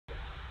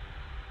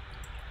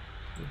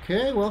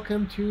Okay,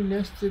 welcome to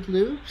Nested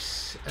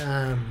Loops.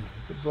 The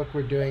book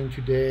we're doing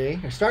today,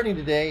 or starting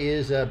today,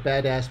 is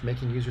Badass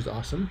Making Users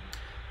Awesome.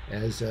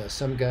 As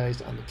some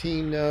guys on the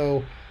team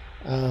know,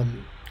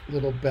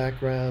 little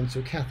background.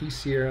 So Kathy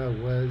Sierra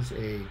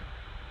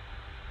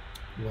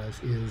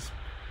is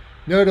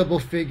notable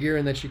figure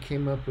in that she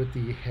came up with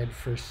the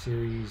N3st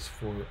series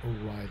for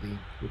O'Reilly,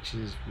 which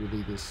is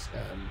really this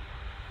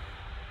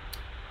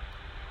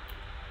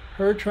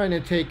her trying to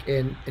take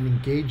an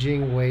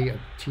engaging way of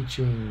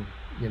teaching.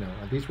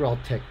 These were all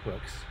tech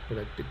books, but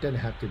it doesn't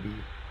have to be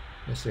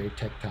necessarily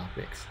tech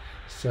topics.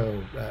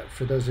 So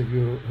for those of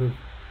you who've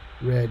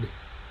read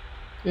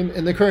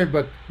in the current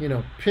book,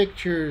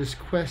 pictures,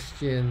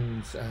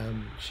 questions,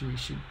 she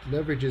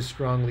leverages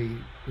strongly,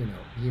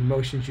 the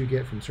emotions you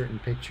get from certain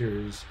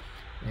pictures,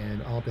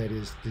 and all that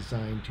is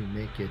designed to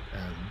make it,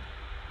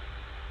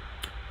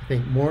 I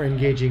think, more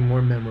engaging,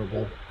 more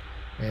memorable.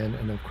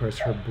 And of course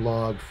her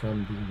blog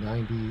from the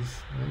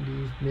 90s,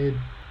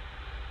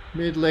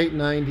 mid-late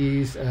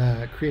 90s,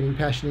 creating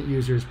passionate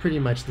users, pretty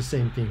much the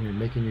same thing here,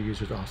 making your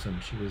users awesome.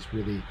 She was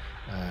really,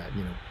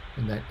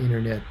 in that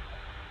internet,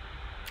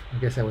 I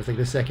guess that was like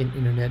the second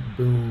internet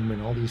boom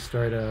and all these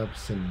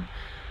startups and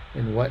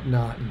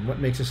whatnot, and what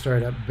makes a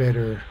startup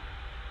better,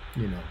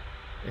 and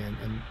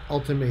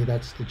ultimately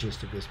that's the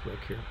gist of this book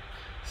here.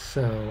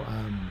 So,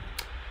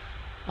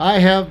 I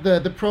have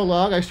the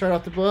prologue. I start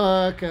off the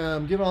book,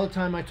 give all the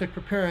time I took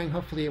preparing.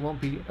 Hopefully it won't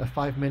be a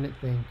 5-minute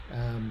thing,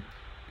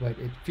 but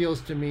it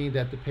feels to me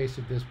that the pace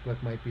of this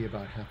book might be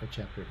about half a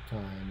chapter at a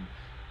time,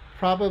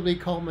 probably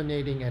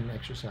culminating at an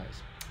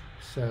exercise.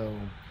 So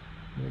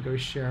I'm going to go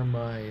share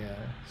my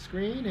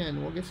screen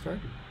and we'll get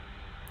started.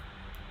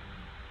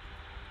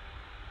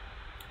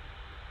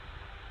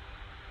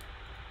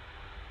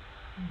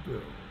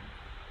 Boom.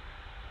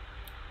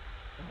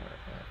 All right.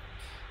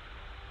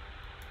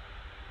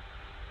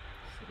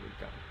 We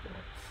got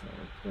that. So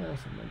yes,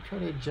 I'm going to try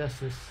to adjust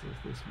this as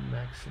this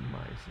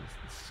maximizes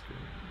the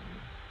screen.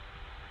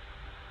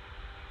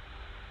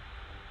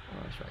 Oh,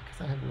 that's right,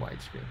 because I have a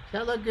wide screen. Does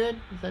that look good?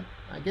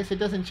 I guess it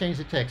doesn't change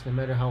the text no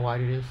matter how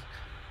wide it is.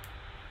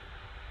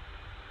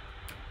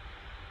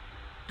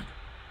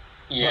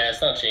 Yeah,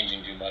 it's not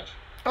changing too much.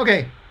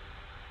 Okay.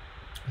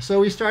 So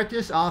we start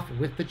this off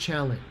with the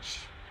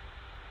challenge.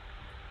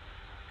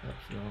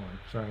 Oops, no, I'm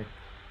sorry.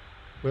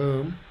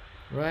 Boom.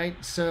 Right?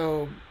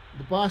 So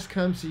the boss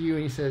comes to you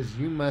and he says,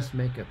 you must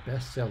make a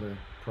bestseller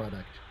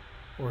product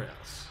or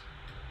else.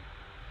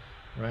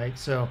 Right?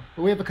 So,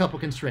 but we have a couple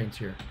constraints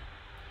here.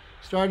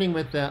 Starting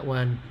with that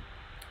one,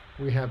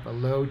 we have a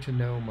low to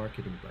no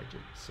marketing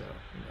budget. So,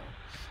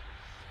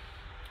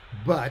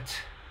 but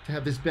to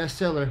have this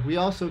bestseller, we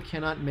also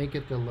cannot make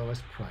it the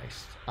lowest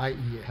priced,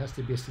 i.e. it has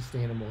to be a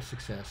sustainable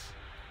success,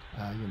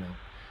 and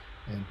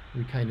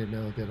we kind of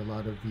know that a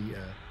lot of the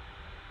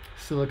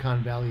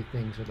Silicon Valley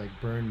things are like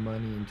burn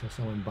money until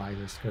someone buys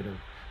this sort of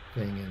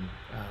thing, and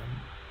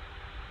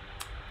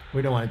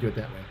we don't want to do it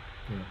that way.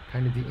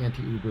 Kind of the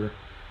anti-Uber,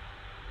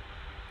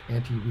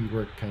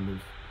 anti-WeWork kind of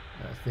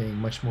thing.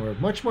 Much more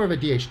of a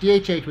DH.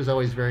 DHH was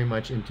always very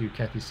much into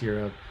Kathy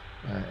Sierra,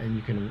 and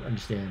you can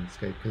understand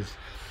Skype because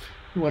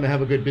we want to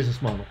have a good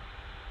business model.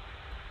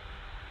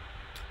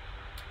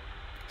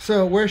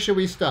 So where should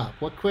we stop?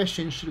 What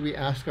questions should we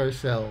ask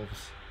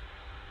ourselves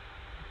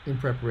in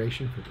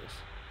preparation for this?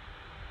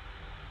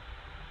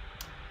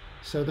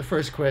 So the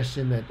first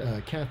question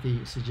that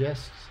Kathy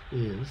suggests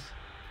is,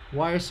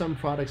 why are some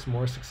products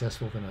more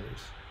successful than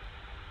others?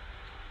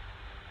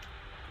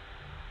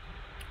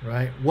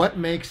 Right? What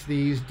makes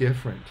these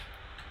different?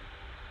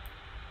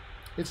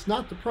 It's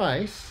not the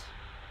price.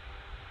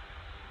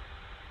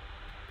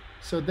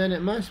 So then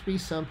it must be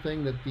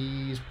something that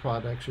these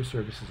products or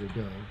services are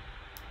doing.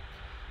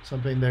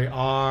 Something they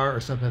are or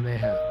something they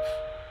have.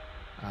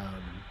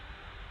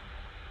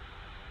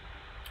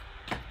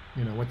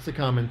 What's the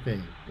common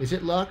thing? Is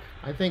it luck?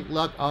 I think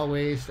luck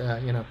always,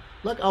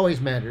 luck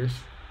always matters.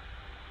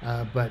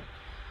 But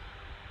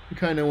we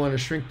kind of want to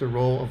shrink the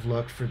role of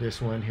luck for this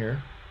one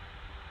here.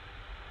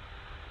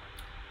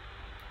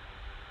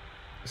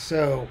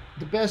 So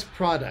the best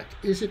product,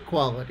 is it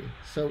quality?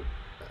 So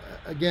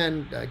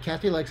again,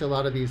 Kathy likes a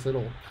lot of these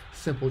little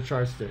simple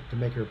charts to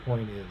make her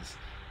point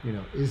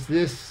is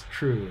this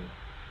true?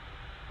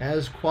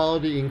 As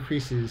quality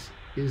increases,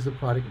 is the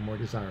product more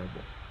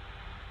desirable?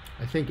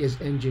 I think as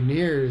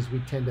engineers, we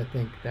tend to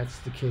think that's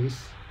the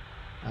case,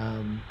 but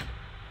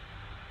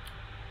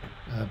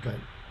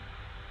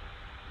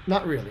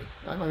not really.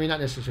 I mean,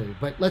 not necessarily,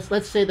 but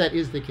let's say that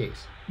is the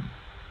case.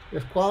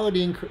 If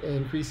quality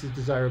increases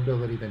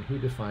desirability, then who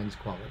defines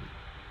quality?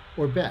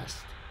 Or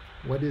best?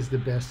 What is the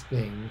best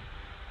thing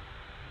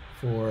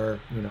for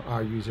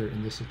our user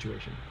in this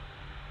situation?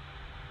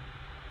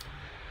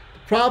 The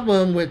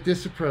problem with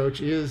this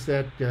approach is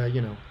that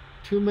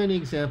too many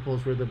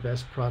examples where the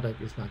best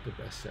product is not the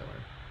best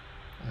seller.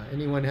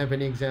 Anyone have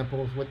any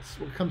examples? What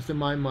comes to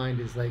my mind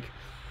is like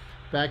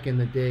back in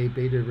the day,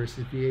 Beta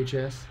versus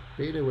VHS.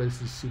 Beta was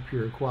the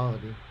superior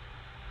quality.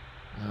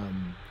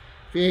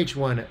 VH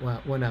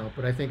won out,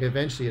 but I think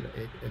eventually it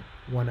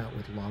won out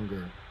with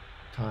longer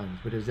times,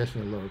 but it was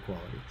definitely lower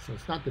quality. So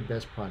it's not the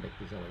best product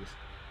is always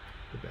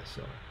the best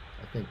seller.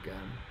 I think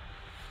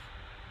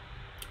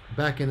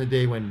back in the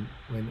day when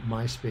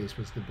MySpace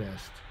was the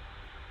best,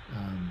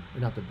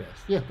 not the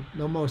best, yeah,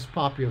 the most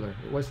popular.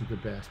 It wasn't the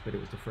best, but it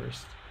was the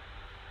first,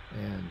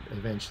 and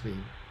eventually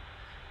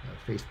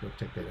Facebook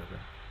took that over.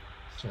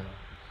 So,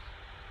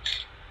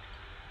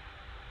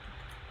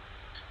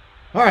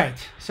 all right.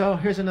 So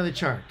here's another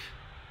chart.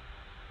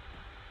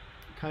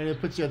 Kind of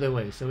puts the other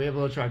way. So we have a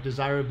little chart: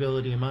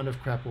 desirability, amount of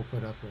crap we'll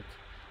put up with.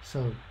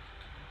 So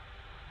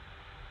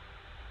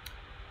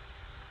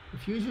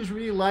if users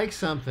really like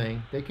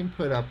something, they can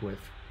put up with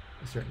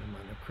a certain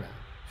amount of crap.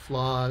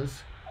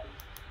 Flaws,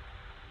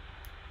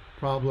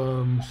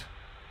 problems,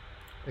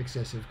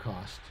 excessive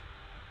cost.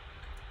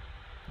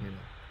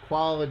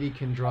 Quality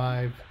can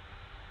drive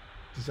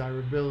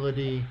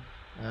desirability,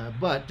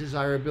 but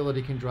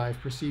desirability can drive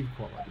perceived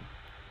quality.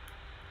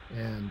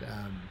 And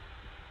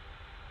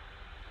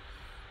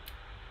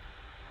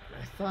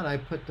I thought I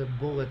put the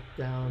bullet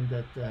down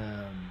that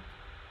I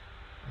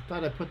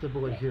thought I put the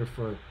bullet here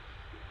for,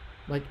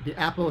 like, the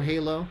Apple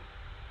Halo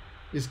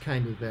is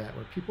kind of that,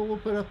 where people will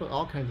put up with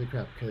all kinds of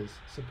crap because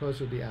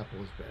supposedly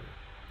Apple is better.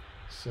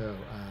 So,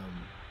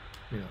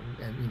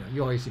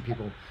 you always see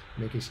people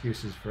make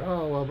excuses for,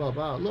 oh, well, blah,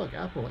 blah. Look,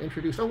 Apple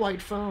introduced a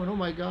white phone. Oh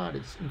my God,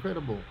 it's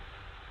incredible.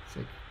 It's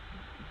like,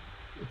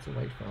 it's a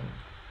white phone.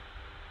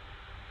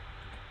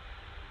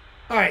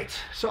 All right,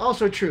 so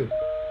also true.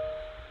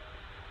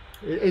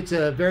 It's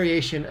a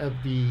variation of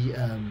the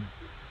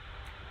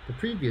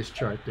previous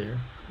chart there.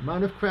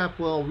 Amount of crap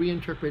we'll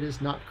reinterpret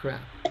as not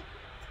crap.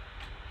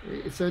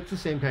 So it's the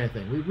same kind of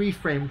thing. We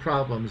reframe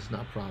problems,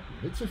 not problem.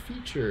 It's a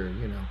feature,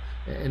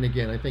 And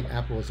again, I think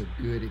Apple is a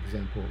good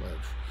example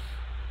of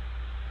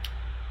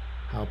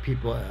how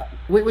people,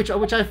 which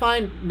I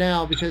find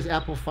now, because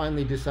Apple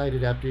finally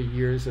decided after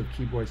years of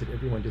keyboards that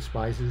everyone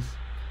despises,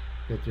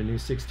 that their new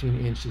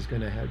 16-inch is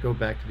going to go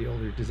back to the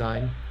older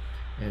design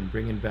and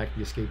bringing back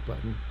the escape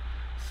button.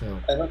 So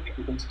I don't think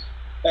you can.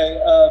 Hey,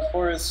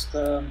 Forrest,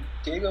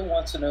 Diego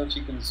wants to know if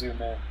you can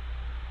zoom in.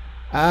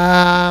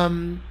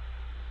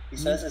 He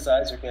says his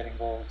eyes are getting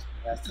old.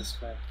 He has to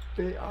squint.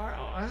 They are.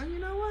 You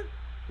know what?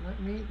 Let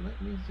me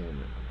zoom in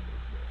a little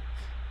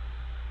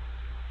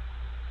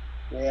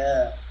bit.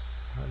 Yeah.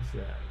 How's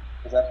that?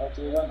 Does that help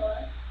you?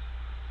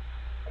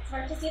 It's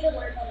hard to see the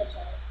words on the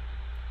chart.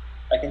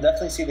 I can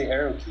definitely see the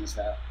arrow keys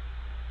now.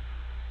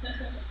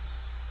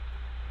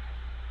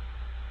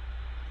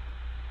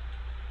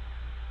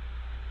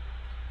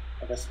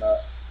 I guess not.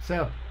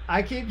 So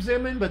I keep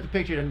zooming, but the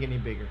picture doesn't get any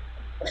bigger.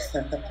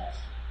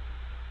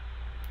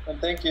 Well,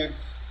 thank you.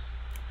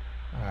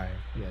 All right.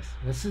 Yes.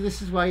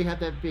 This is why you have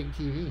that big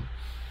TV.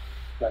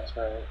 That's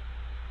right.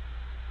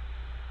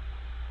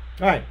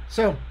 All right.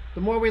 So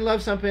the more we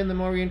love something, the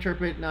more we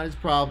interpret not as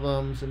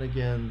problems. And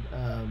again,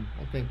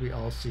 I think we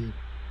all see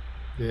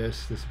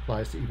this. This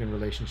applies to even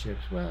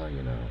relationships. Well,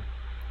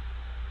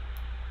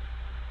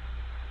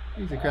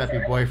 he's a crappy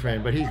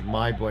boyfriend, but he's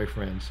my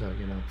boyfriend, so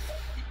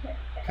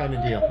kind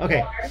of deal.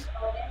 Okay.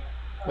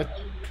 What?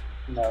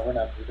 No, we're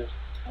not muted.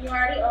 You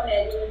already own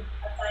it. You would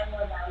assign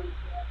more value to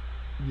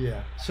it.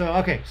 Yeah. So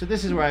okay. So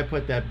this is where I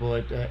put that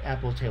bullet,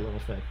 Apple's halo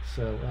effect.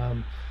 So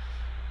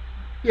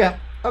yeah.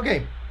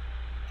 Okay.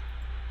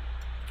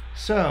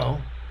 So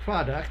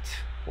product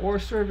or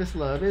service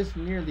love is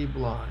nearly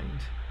blind,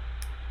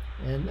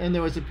 and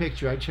there was a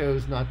picture. I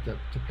chose not to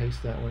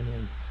paste that one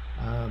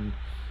in.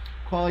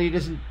 Quality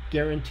doesn't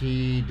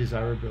guarantee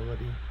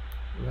desirability.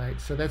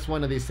 Right, so that's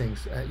one of these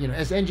things.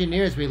 As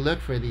engineers, we look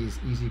for these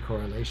easy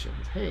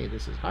correlations. Hey,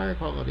 this is higher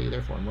quality,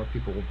 therefore more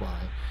people will buy.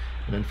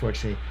 And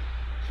unfortunately,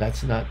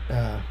 that's not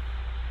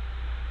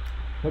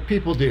what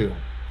people do.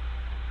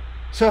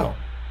 So,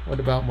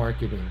 what about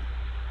marketing?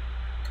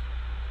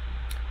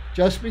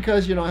 Just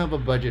because you don't have a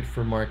budget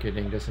for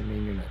marketing doesn't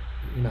mean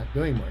you're not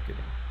doing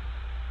marketing.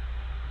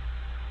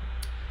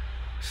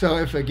 So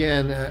if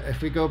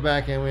we go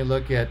back and we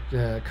look at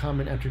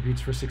common attributes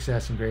for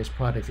success in various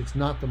products, it's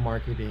not the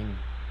marketing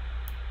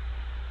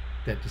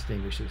that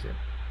distinguishes it.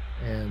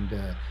 And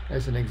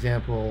as an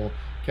example,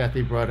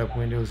 Kathy brought up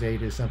Windows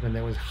 8 as something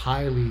that was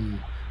highly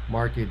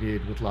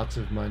marketed with lots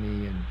of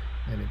money,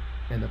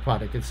 and the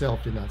product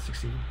itself did not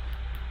succeed.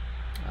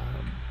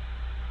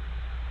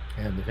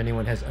 And if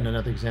anyone has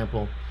another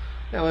example,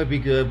 that would be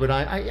good. But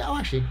I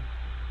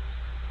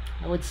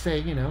would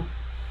say,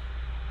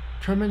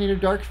 Terminator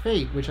Dark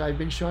Fate, which I've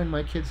been showing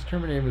my kids the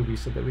Terminator movie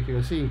so that we could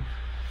go see.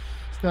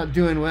 It's not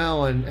doing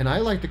well, and I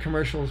like the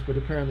commercials, but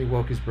apparently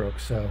woke is broke.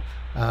 So,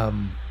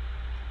 and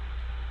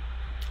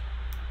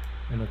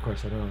of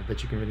course, I don't know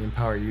that you can really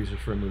empower users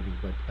for a movie,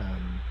 but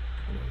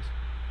anyways.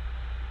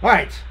 All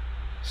right.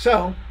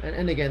 So,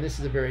 and again, this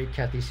is a very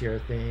Kathy Sierra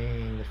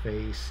thing, the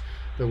face,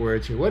 the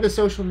words here. What does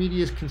social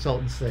media's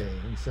consultants say?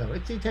 And so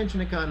it's the attention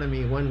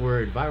economy, one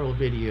word, viral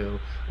video.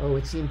 Oh,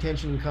 it's the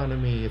attention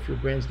economy. If your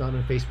brand's not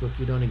on Facebook,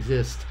 you don't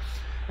exist.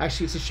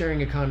 actually, it's a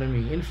sharing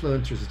economy.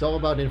 Influencers, it's all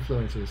about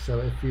influencers. So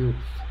if you,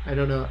 I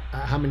don't know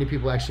how many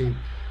people actually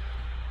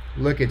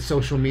look at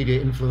social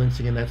media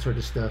influencing and that sort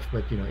of stuff,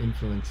 but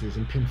influencers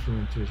and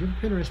pinfluencers, your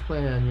Pinterest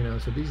plan,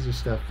 so these are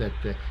stuff that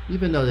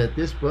even though that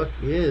this book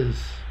is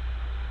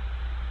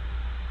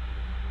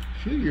a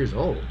few years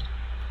old,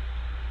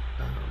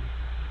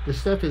 this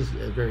stuff is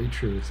very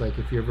true. It's like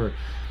if you ever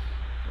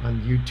on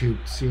YouTube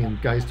seeing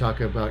guys talk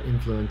about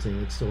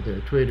influencing, it's still there.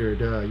 Twitter,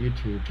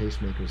 YouTube,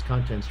 tastemakers,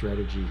 content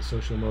strategy,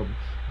 social mobile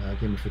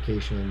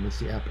gamification, it's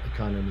the app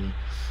economy.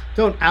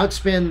 Don't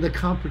outspend the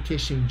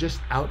competition, just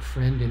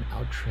outfriend and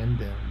outtrend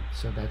them.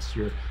 So that's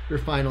your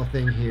final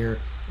thing here.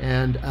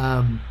 And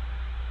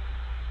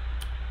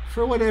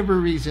for whatever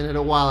reason, in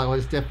a while, I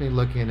was definitely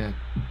looking at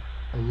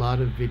a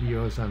lot of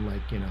videos on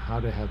how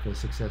to have a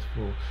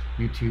successful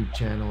YouTube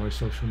channel or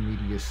social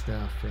media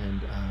stuff.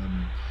 And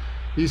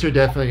these are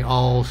definitely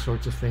all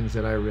sorts of things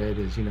that I read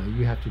is,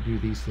 you have to do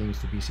these things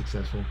to be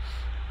successful.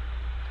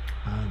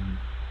 All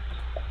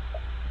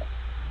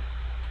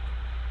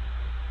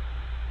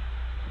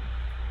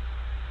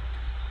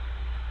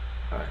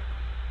right.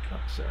 Oh,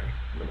 sorry.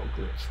 Little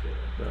glitch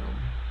there.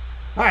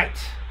 All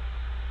right.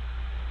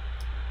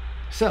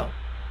 So,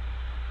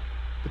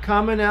 the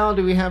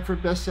commonality we have for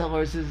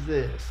bestsellers is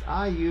this.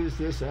 I use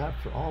this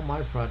app for all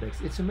my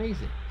products. It's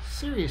amazing.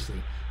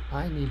 Seriously,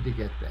 I need to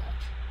get that.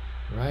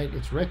 Right?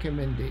 It's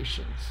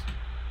recommendations.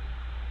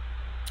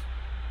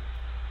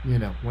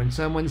 When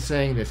someone's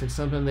saying this, it's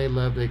something they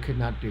love, they could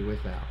not do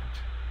without.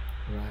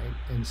 Right?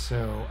 And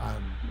so,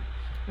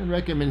 and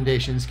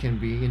recommendations can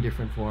be in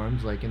different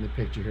forms, like in the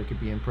picture here, it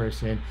could be in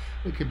person,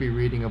 it could be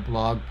reading a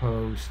blog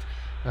post,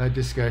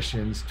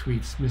 discussions,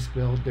 tweets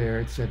misspelled there,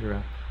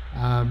 etc.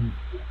 And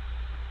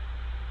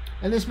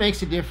this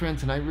makes a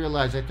difference, and I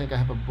realize, I think I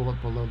have a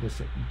bullet below this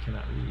that you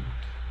cannot read.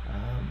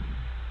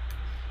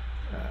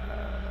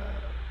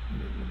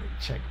 Let me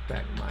check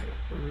back my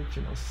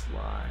original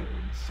slide.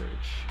 Search.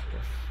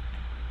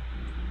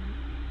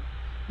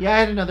 Yeah, I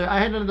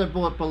had another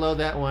bullet below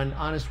that one.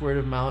 Honest word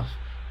of mouth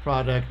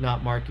product,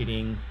 not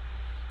marketing.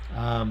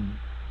 And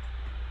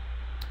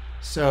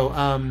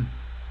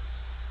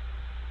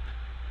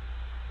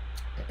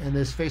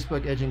this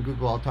Facebook, Edge, and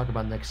Google, I'll talk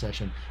about next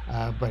session.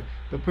 But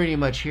pretty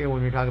much here,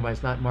 when we're talking about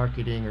it's not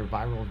marketing or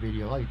viral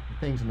video, like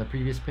things on the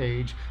previous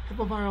page, have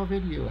a viral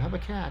video, have a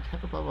cat,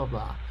 have a blah blah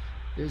blah.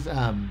 There's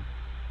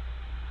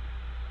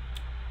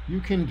you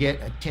can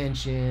get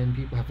attention.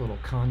 People have little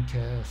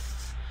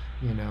contests,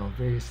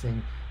 various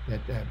things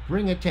that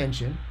bring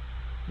attention,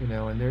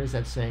 and there is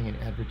that saying in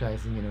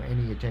advertising,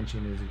 any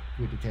attention is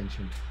good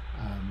attention.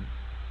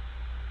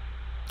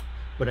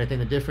 But I think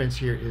the difference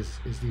here is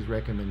these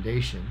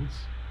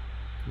recommendations,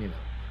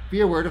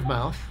 via word of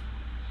mouth.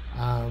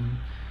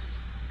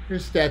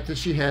 Here's a stat that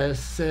she has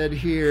said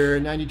here,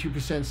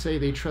 92% say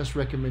they trust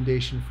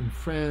recommendation from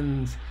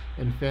friends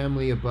and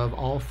family above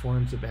all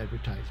forms of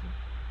advertisement.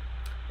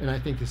 And I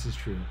think this is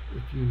true.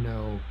 If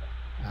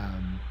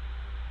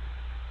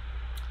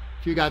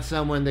if you got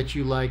someone that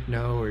you like,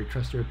 know, or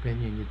trust their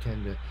opinion, you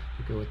tend to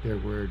go with their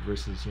word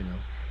versus, I know,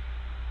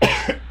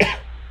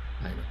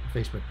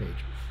 Facebook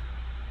page.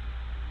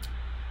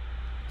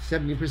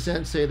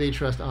 70% say they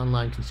trust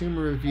online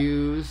consumer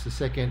reviews, the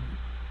second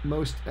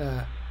most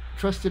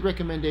trusted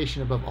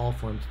recommendation above all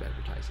forms of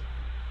advertising.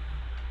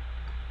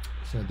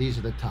 So these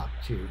are the top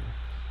two.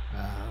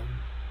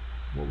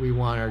 What we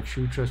want are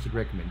true trusted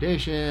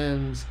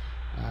recommendations.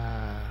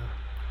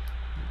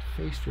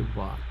 Faced or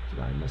bought?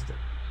 I must have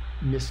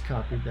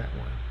miscopied that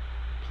one.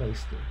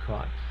 Placed or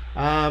caught.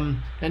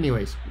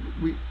 Anyways,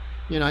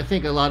 I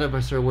think a lot of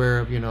us are aware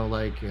of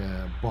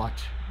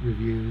bot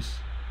reviews.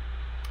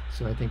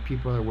 So I think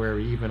people are aware,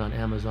 even on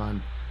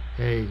Amazon,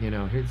 hey,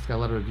 it's got a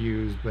lot of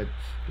reviews, but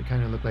they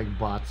kind of look like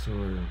bots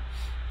or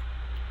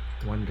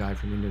one guy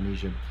from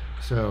Indonesia.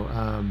 So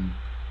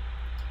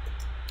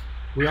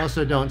we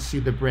also don't see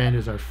the brand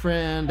as our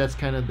friend. That's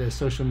kind of the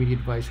social media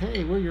advice.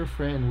 Hey, we're your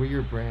friend, we're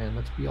your brand.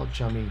 Let's be all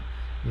chummy.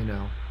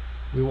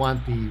 We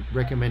want the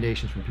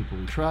recommendations from people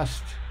we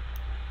trust.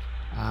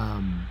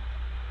 And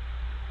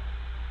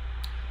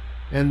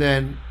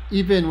then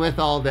even with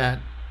all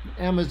that,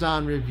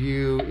 Amazon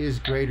review is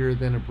greater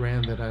than a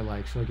brand that I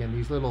like. So again,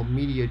 these little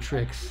media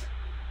tricks,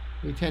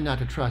 we tend not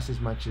to trust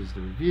as much as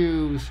the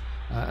reviews.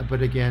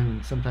 But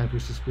again, sometimes we're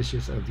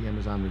suspicious of the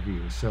Amazon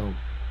reviews. So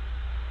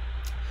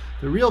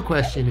the real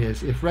question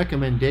is, if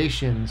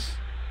recommendations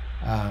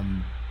are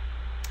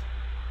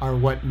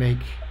what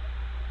make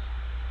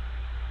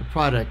the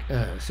product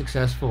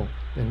successful,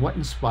 then what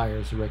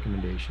inspires the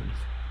recommendations?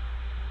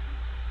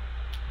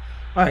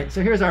 All right,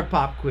 so here's our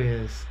pop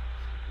quiz.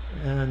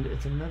 And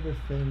it's another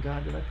thing.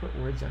 God, did I put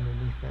words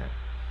underneath that?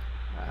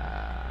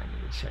 I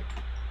need to check.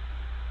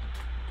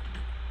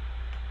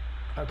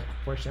 Okay,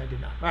 fortunately I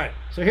did not. All right,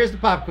 so here's the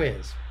pop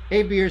quiz.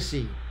 A, B, or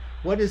C.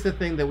 What is the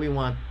thing that we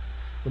want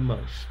the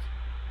most?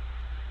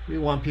 We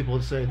want people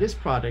to say, this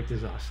product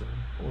is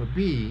awesome. Or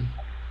B,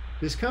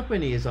 this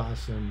company is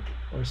awesome.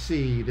 Or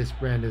C, this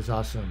brand is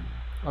awesome.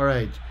 All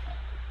right,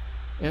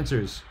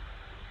 answers.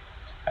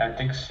 I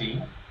think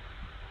C.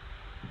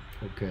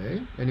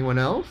 Okay. Anyone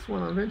else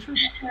want to venture?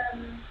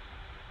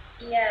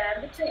 Yeah,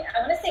 I'm between.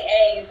 I want to say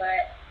A,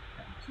 but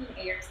I'm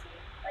between A or C.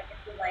 Like if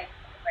you like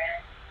what the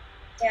brand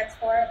stands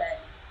for, then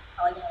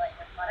probably gonna like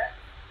their product.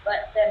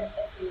 But then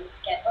if you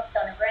get hooked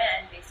on a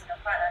brand based on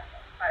a product,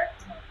 then the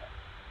product is more important.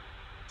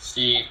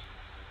 C.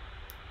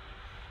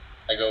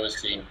 I go with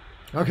C.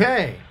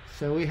 Okay,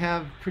 so we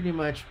have pretty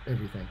much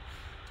everything.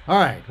 All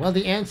right. Well,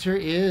 the answer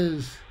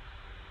is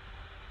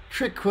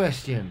trick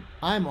question.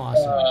 I'm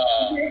awesome.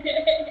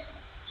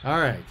 All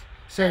right.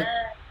 So,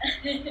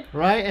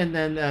 right, and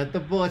then the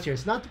bullets here.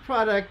 It's not the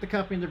product, the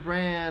company, the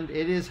brand.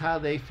 It is how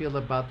they feel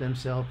about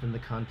themselves in the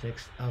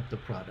context of the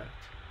product.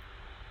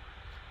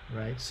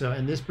 Right. So,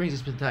 and this brings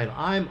us to the title.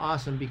 I'm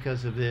awesome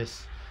because of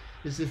this.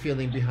 This is the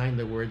feeling behind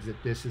the words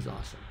that this is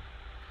awesome.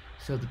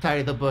 So the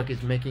title of the book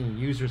is Making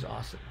Users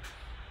Awesome.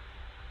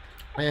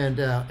 And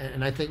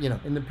I think,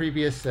 in the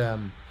previous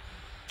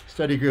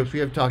study groups we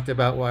have talked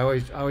about, well,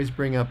 I always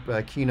bring up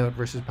Keynote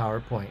versus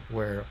PowerPoint,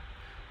 where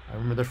I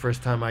remember the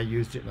first time I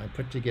used it and I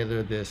put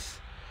together this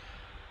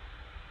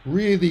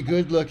really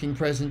good looking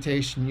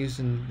presentation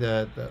using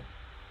the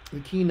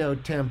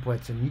Keynote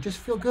templates, and you just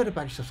feel good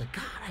about yourself. Like,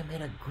 God, I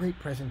made a great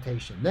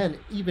presentation. Then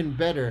even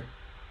better,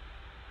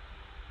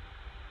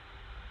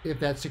 if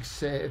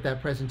that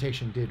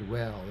presentation did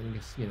well,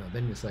 and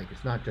then it's like,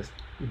 it's not just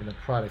even the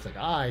product. It's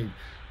like, I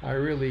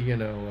really,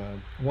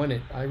 won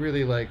it. I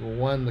really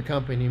won the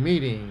company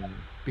meeting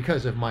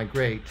because of my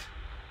great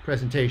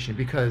presentation,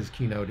 because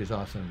Keynote is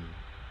awesome.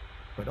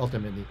 But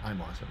ultimately,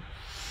 I'm awesome.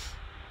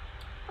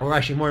 Or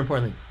actually, more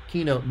importantly,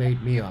 Keynote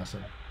made me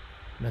awesome.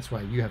 And that's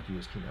why you have to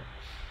use Keynote.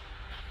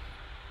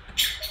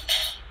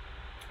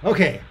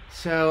 Okay,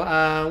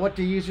 so what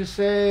do users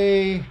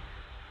say?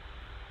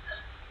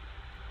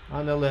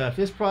 On the left,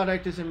 this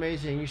product is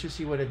amazing. You should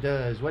see what it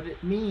does. What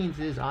it means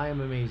is I am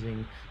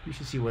amazing. You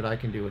should see what I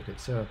can do with it.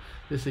 So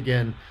this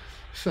again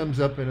sums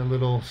up in a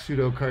little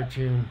pseudo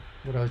cartoon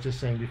what I was just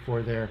saying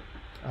before there.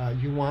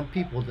 You want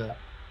people to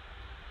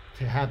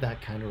have that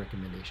kind of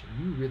recommendation.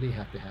 You really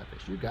have to have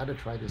this. You got to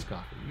try this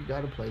coffee. You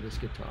got to play this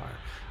guitar.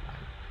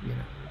 You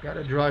got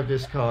to drive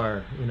this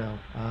car.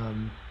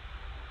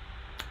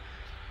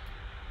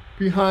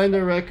 Behind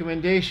the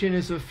recommendation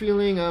is a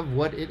feeling of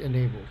what it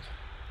enabled.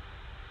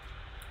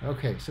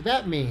 Okay, so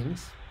that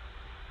means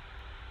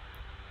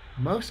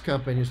most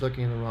companies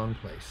looking in the wrong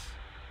place.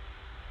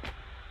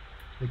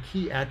 The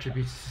key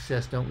attributes of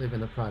success don't live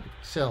in the product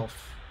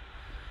itself,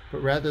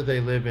 but rather they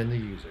live in the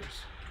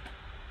users.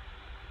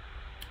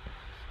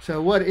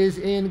 So what is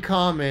in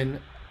common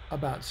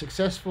about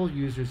successful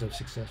users of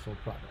successful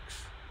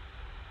products?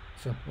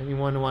 So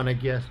anyone want to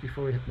guess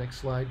before we hit the next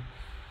slide?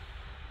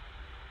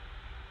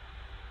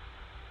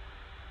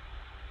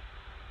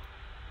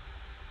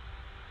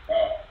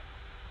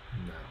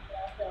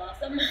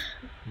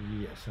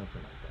 Yeah,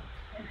 something like that.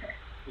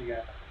 You got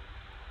it.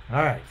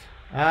 All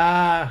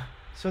right.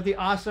 So the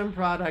awesome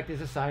product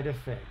is a side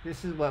effect.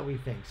 This is what we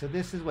think. So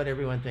this is what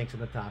everyone thinks at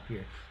the top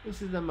here.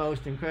 This is the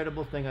most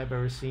incredible thing I've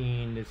ever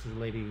seen. This is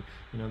lady,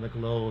 the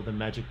glow of the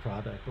magic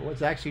product. But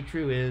what's actually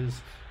true is,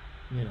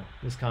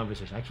 this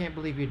conversation. I can't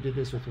believe you did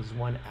this with this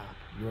one app.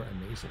 You're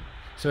amazing.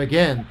 So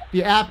again,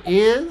 the app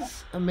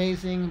is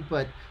amazing,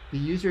 but the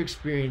user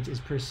experience is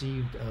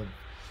perceived of,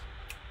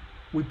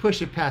 we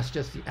push it past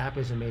just the app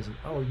is amazing.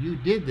 Oh, you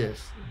did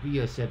this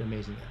via said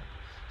amazing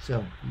app.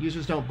 So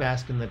users don't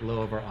bask in the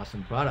glow of our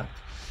awesome product.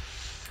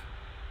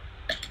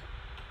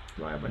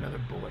 Do I have another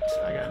bullet?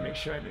 I gotta make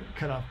sure I didn't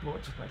cut off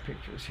bullets with my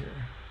pictures here.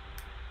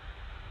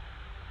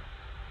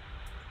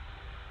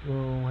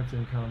 Oh, what's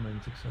in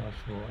common?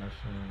 Successful.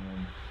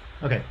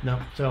 Okay, no.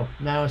 So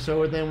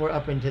then we're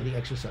up into the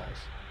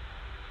exercise.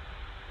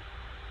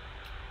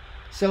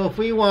 So if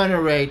we want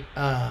to rate,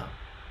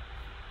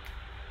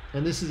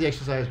 and this is the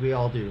exercise we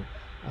all do.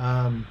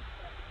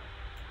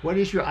 What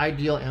is your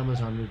ideal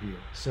Amazon review?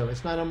 So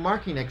it's not a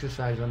marketing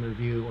exercise on the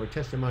review or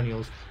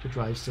testimonials to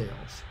drive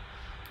sales,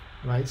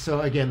 right?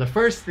 So again, the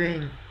first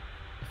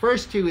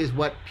two is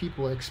what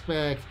people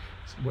expect,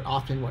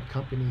 often what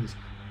companies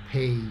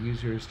pay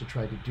users to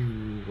try to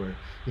do, or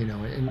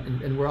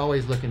and we're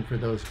always looking for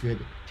those good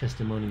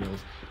testimonials.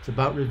 It's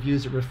about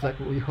reviews that reflect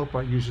what we hope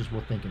our users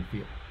will think and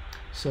feel.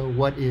 So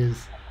what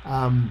is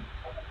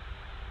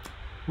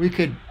we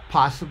could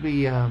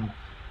possibly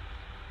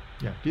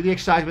do the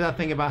exercise without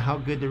thinking about how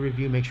good the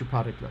review makes your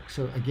product look.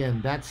 So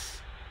again,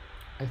 that's,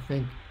 I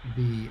think,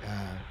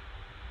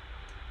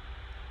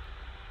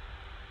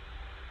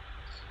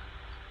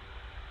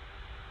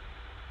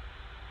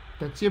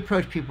 that's the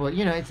approach people,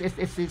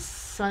 it's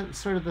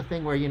sort of the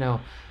thing where,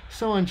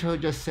 so-and-so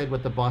just said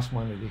what the boss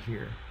wanted to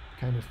hear,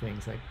 kind of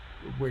things. Like,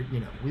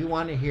 we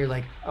want to hear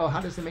like, oh,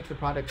 how does it make the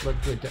product look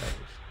good to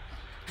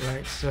others,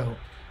 right? So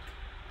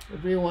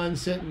everyone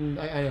sitting,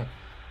 I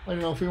don't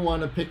know if we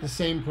want to pick the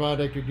same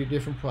product or do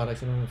different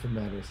products. I don't know if it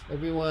matters.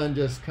 Everyone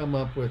just come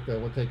up with,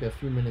 we'll take a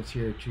few minutes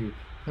here to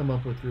come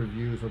up with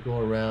reviews. We'll go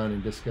around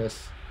and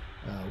discuss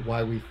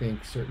why we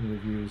think certain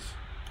reviews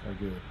are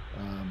good.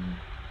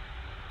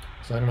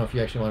 So I don't know if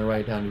you actually want to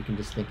write it down. You can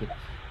just think it.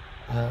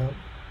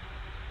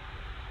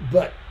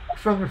 But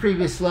from the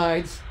previous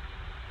slides,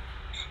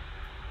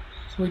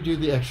 we do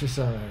the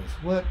exercise.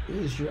 What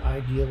is your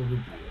ideal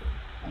review?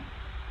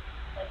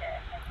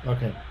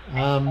 Okay.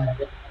 Got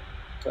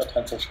a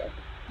pencil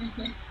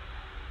sharpener.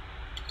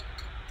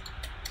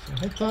 So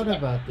I thought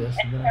about this,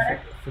 and then I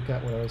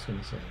forgot what I was going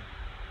to say.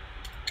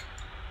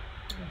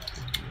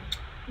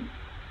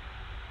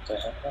 Do I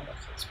have it on my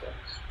Facebook?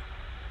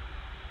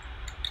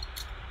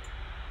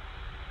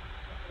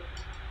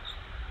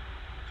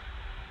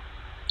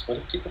 What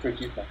if people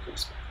review my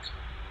Facebook?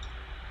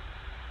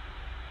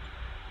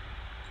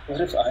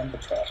 What if I'm the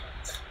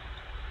product?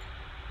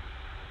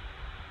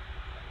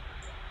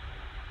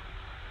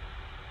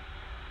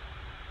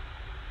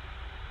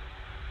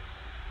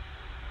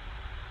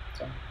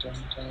 Dun, dun,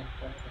 dun, dun,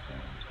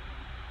 dun.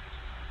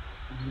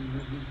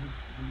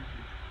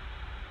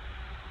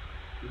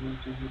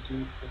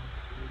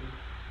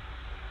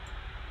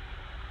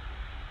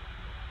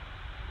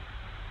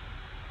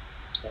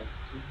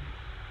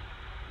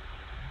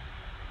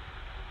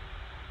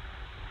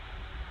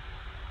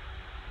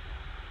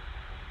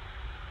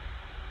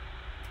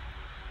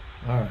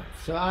 All right,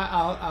 so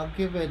I'll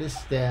give it a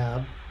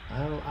stab.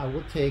 I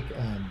will take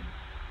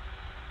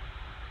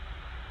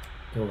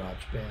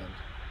GarageBand.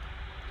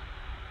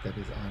 That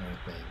is on our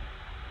thing.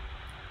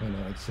 And I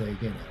would say,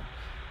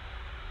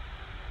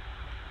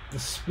 the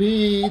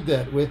speed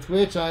with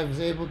which I was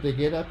able to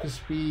get up to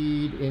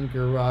speed in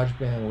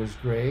GarageBand was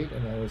great,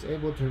 and I was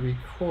able to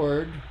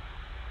record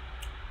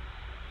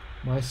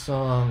my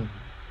song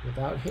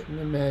without hitting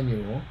the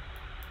manual.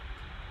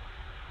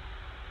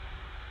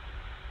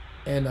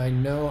 And I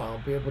know I'll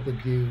be able to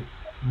do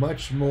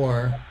much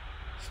more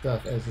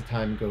stuff as the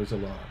time goes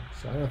along.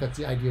 So I don't know if that's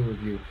the ideal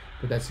review,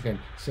 but that's again.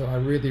 So I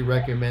really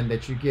recommend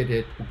that you get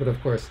it. But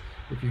of course,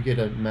 if you get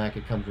a Mac,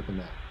 it comes with a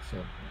Mac. So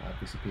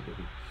obviously people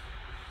who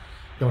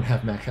don't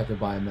have Macs have to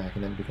buy a Mac,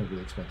 and then it becomes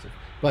really expensive.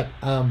 But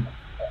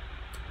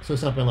so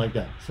something like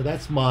that. So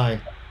that's my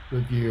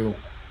review,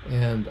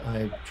 and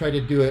I try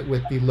to do it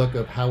with the look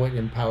of how it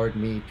empowered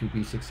me to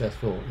be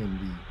successful in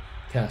the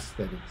test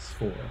that it's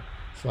for.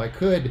 So I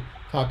could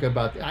talk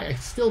about, I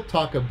still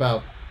talk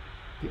about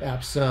the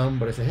app some,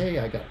 but I say, hey,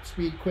 I got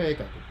speed quick,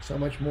 I could do so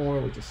much more,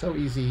 which is so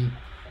easy,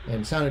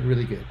 and sounded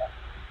really good.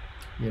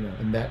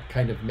 And that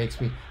kind of makes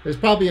me, there's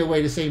probably a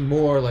way to say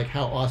more like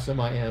how awesome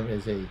I am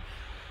as a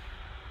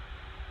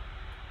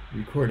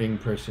recording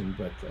person,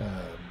 but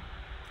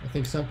I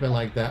think something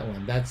like that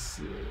one,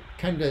 that's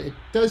kind of, it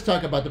does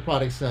talk about the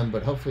product some,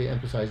 but hopefully it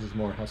emphasizes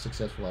more how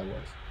successful I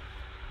was.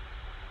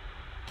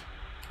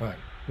 All right,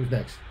 who's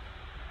next?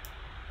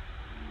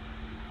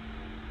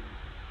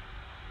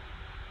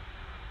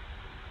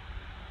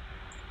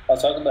 I'll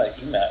talk about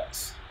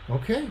Emacs.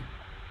 Okay.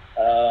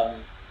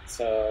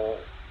 So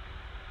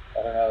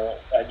I don't know,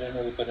 I didn't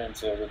really put it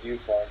into a review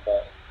form,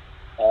 but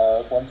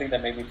one thing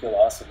that made me feel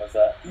awesome was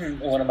that in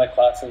one of my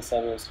classes I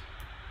was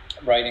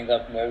writing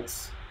up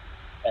notes,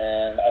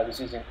 and I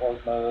was using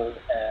org mode,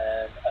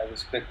 and I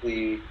was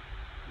quickly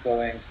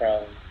going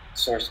from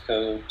source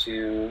code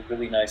to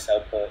really nice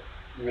output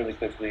really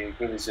quickly,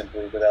 really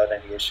simply, without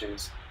any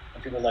issues.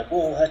 And people were like,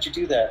 whoa, how'd you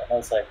do that? And I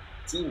was like,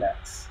 it's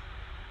Emacs.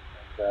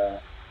 And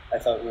I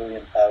felt really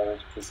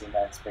empowered because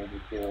Emacs made me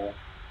feel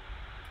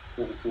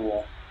really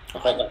cool. I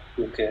felt like a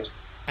cool kid.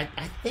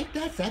 I think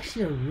that's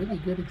actually a really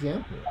good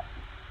example.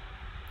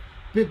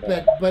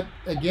 But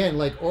again,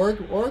 like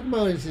org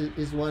mode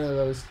is one of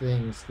those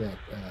things that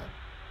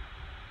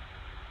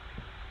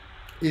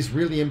is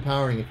really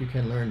empowering if you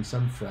can learn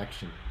some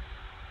fraction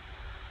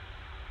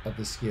of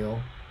the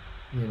skill,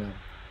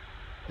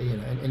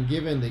 and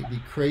given the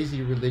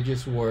crazy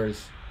religious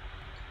wars,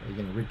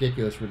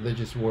 ridiculous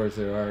religious wars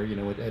there are,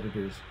 with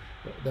editors,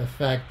 the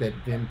fact that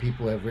Vim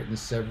people have written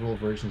several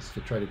versions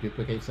to try to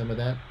duplicate some of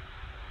that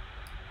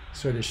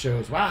sort of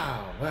shows,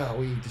 wow, well,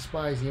 we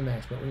despise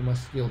Emacs, but we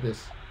must steal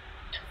this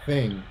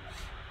thing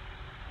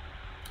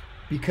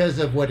because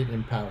of what it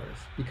empowers,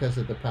 because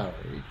of the power.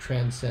 It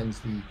transcends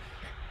the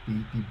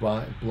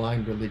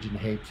blind religion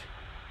hate,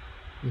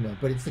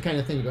 but it's the kind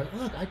of thing you go,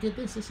 look, I did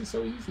this is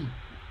so easy.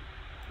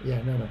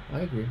 Yeah, no, I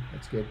agree.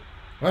 That's good.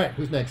 All right,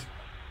 who's next?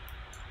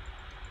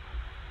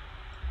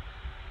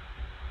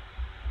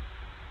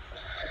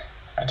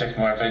 I took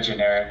more of a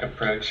generic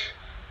approach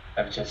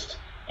of just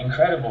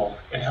incredible.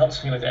 It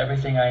helps me with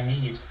everything I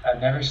need. I've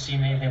never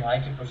seen anything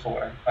like it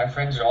before. My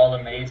friends are all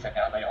amazed at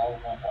now. They all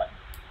want one.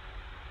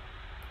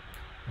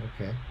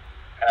 Okay.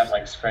 Kind of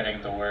like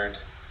spreading the word.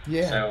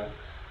 Yeah. So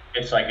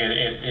it's like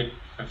it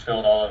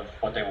fulfilled all of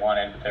what they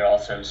wanted, but they're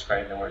also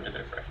spreading the word to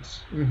their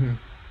friends. Mm-hmm.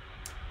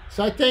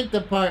 So I think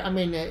the part,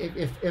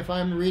 if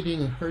I'm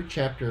reading her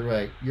chapter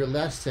right, your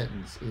last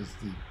sentence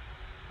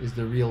is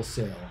the real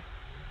sale.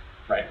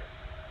 Right.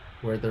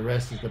 Where the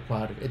rest is the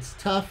product. It's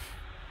tough,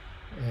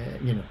 I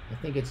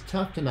think it's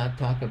tough to not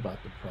talk about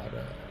the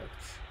product.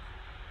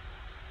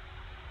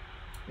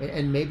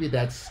 And maybe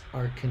that's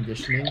our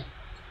conditioning.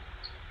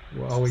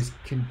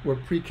 We're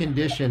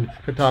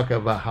preconditioned to talk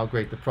about how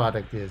great the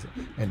product is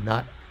and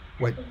not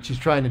what she's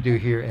trying to do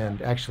here,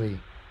 and actually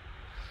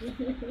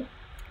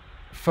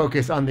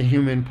focus on the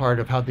human part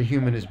of how the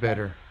human is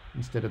better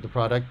instead of the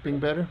product being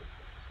better.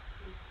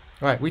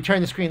 All right, we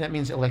turn the screen. That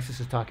means Alexis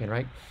is talking,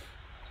 right?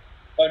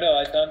 Oh no,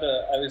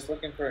 I was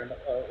looking for an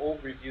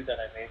old review that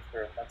I made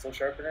for a pencil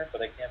sharpener,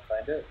 but I can't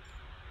find it.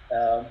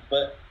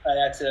 But I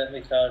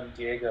accidentally found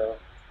Diego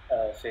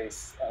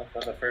face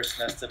from the first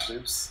Nested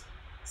Loops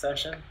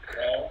session.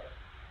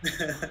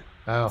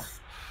 Oh.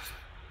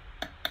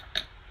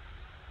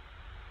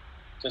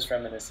 Just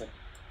reminiscent.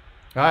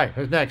 All right,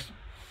 who's next?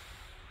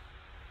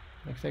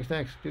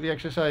 Next. Do the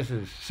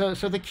exercises. So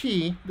the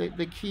key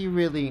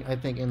really, I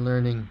think, in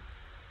learning,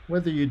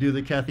 whether you do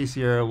the Kathy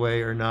Sierra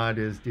way or not,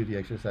 is do the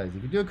exercise.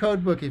 If you do a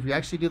code book, if you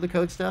actually do the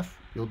code stuff,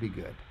 you'll be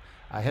good.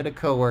 I had a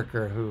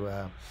coworker who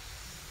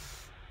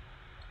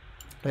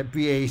at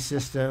BA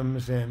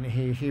Systems, and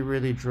he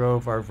really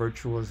drove our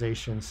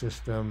virtualization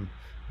system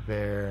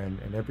there,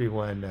 and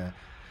everyone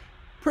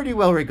pretty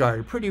well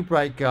regarded, pretty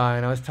bright guy.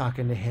 And I was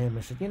talking to him.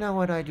 I said, you know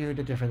what I do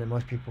different than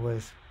most people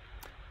is,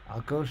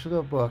 I'll go through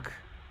the book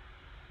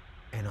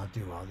and I'll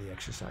do all the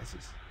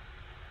exercises.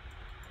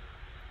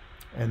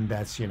 And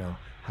that's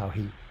how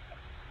he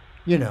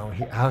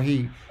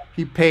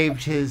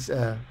paved his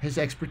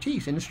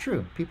expertise. And it's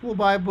true. People will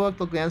buy a book,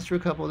 they'll glance through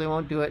a couple, they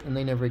won't do it, and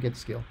they never get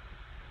skill.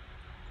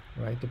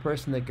 Right? The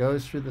person that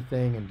goes through the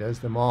thing and does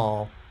them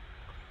all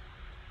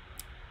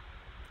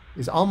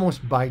is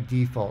almost by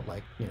default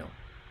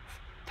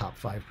top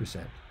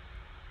 5%.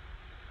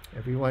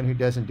 Everyone who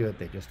doesn't do it,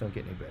 they just don't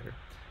get any better.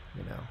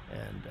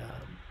 And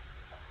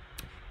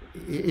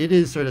it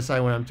is sort of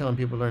sad when I'm telling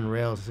people to learn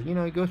Rails. I said,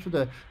 you go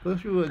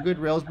through a good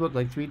Rails book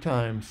like 3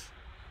 times,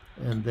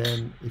 and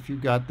then if you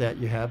got that,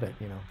 you have it.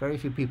 Very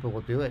few people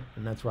will do it,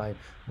 and that's why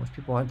most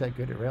people aren't that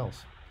good at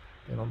Rails.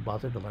 They don't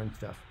bother to learn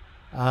stuff.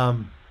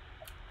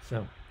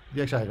 So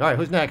the exercise. All right,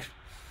 who's next?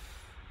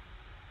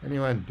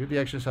 Anyone? Do the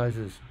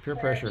exercises. Peer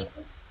pressure.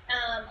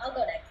 I'll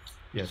go next.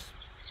 Yes.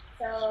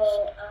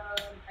 So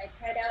I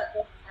tried out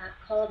this app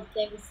called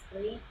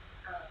Things3.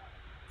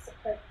 It's a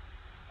quick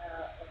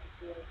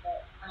overview,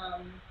 but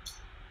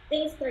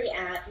Things3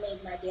 app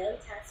made my daily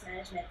task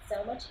management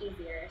so much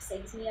easier,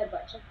 saves me a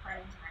bunch of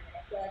planning time, and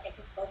I feel like I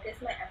can focus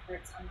my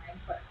efforts on my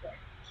important work.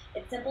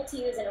 It's simple to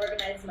use and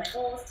organizes my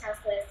goals,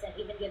 task lists, and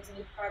even gives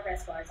me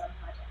progress bars on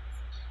projects.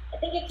 I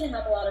think it can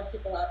help a lot of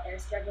people out there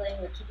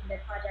struggling with keeping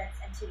their projects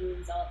and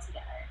to-dos all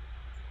together.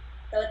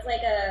 So it's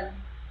like it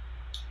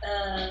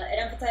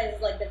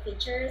emphasizes like the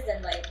features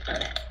and like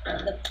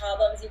the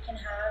problems you can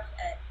have,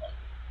 and like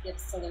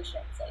gives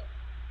solutions, like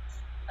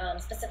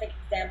specific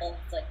examples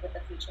like with the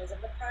features of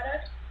the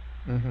product.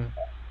 Mm-hmm.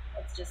 So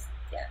it's just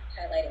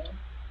highlighting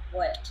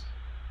what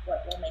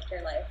will make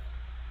your life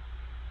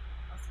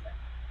awesome.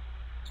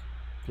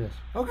 Yes.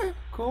 Okay.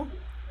 Cool.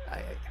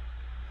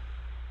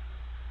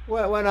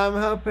 What I'm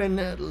hoping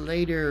that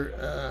later,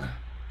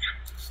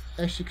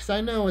 actually, because I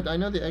know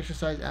the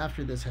exercise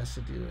after this has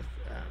to do with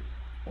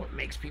what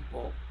makes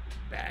people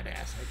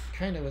badass. I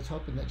kind of was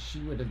hoping that she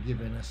would have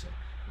given us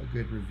a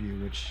good review,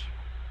 which.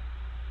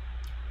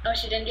 Oh,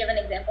 she didn't give an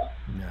example?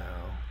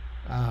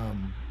 No.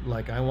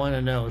 Like, I want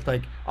to know. It's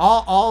like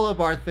all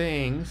of our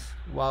things,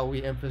 while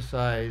we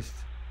emphasized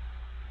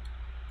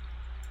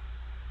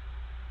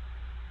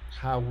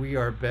how we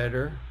are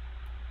better,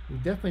 we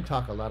definitely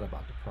talk a lot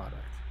about the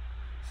product.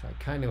 So I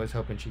kind of was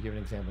hoping she'd give an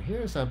example.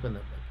 Here's something that,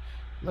 like,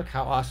 look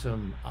how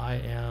awesome I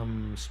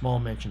am, small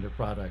mention to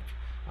product.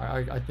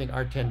 I think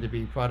our tend to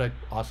be product,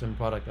 awesome,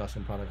 product,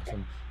 awesome, product,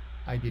 awesome.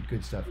 I did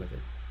good stuff with it.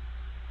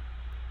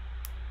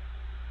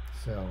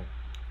 So,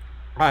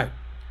 all right.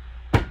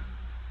 I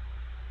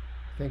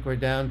think we're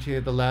down to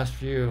the last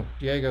few.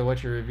 Diego,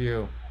 what's your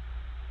review?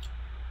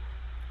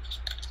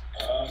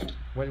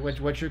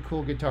 What's your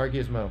cool guitar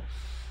gizmo?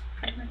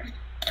 I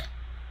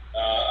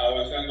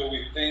was gonna go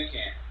with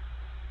thinking.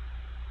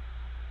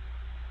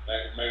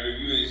 My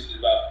review is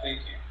about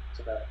thinking. It's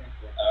about thinking.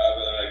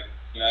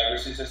 Ever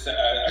since I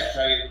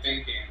tried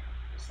thinking,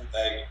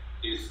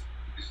 it's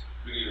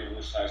really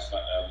revolutionized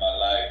my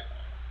life.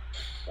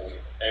 So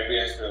every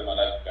aspect of my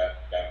life got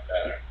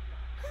better.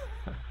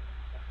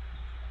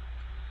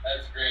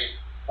 That's great.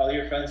 All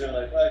your friends are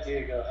like, "Oh,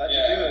 Diego, how'd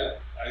you do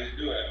it?" I did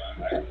do it,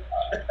 man.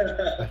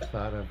 I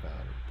thought about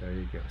it. There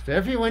you go. So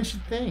everyone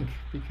should think,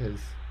 because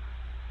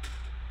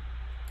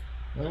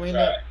we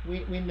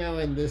know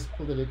in this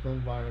political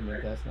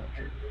environment that's not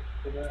true.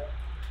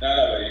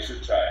 No, but you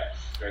should try it.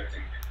 Try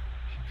thinking.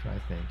 Try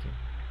thinking.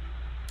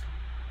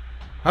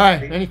 All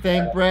right.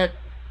 Anything, Brett?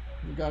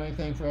 You got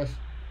anything for us?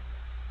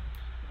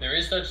 There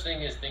is such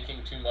thing as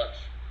thinking too much.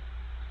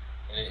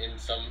 In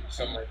some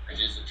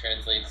languages, it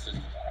translates as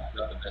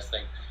not the best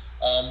thing.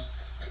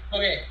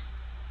 Okay.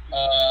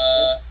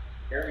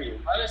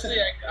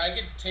 Honestly, I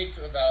could take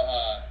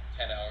about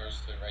 10 hours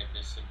to write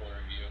this simple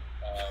review.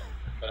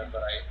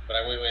 But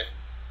I went with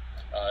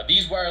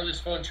these wireless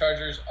phone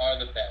chargers are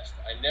the best.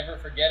 I never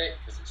forget it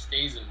because it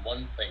stays in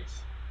one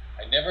place.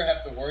 I never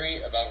have to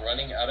worry about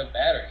running out of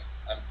battery.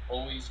 I'm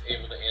always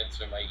able to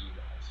answer my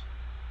emails.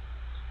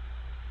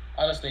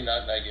 Honestly,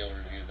 not an ideal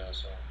review though.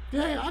 So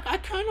yeah, I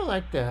kind of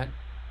like that.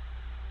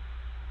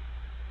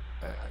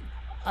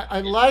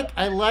 I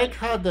like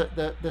how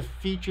the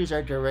features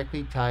are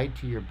directly tied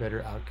to your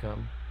better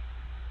outcome.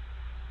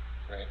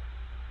 Right.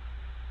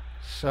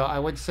 So I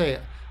would say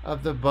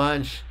of the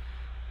bunch,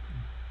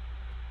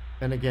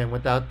 and again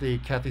without the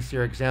Kathy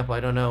Sierra example, I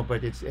don't know,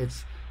 but it's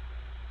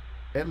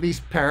at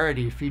least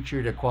parity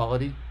featured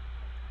equality.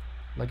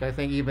 Like I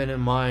think even in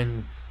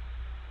mine,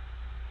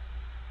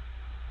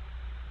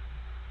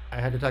 I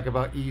had to talk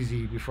about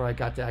easy before I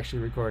got to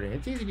actually recording.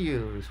 It's easy to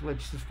use,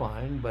 which is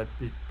fine, but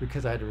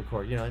because I had to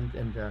record,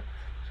 and so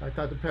I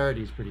thought the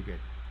parody is pretty good.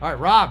 All right,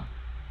 Rob,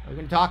 are we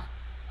going to talk?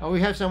 Oh,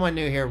 we have someone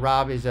new here.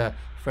 Rob is a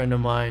friend of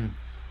mine.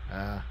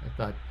 I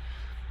thought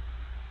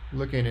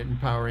looking at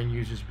empowering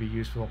users would be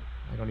useful.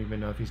 I don't even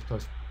know if he's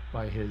close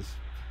by his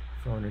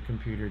phone or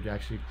computer to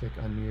actually click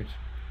unmute.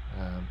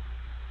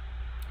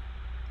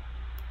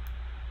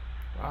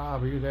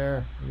 Rob, are you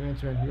there? Are you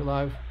answering? You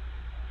live?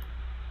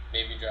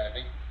 Maybe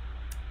driving.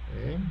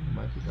 Hey,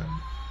 might be driving.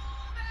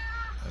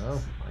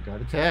 Oh, I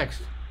got a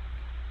text.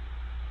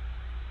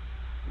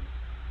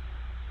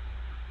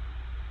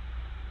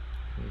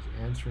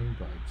 He's answering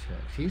by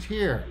text. He's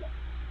here.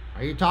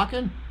 Are you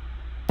talking?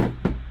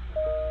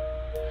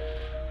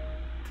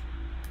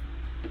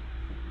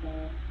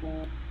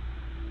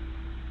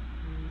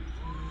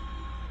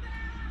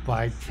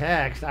 By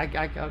text. All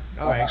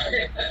right.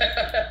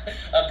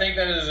 I'll take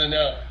that as a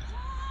no.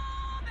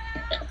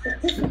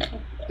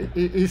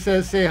 He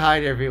says, say hi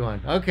to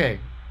everyone. Okay.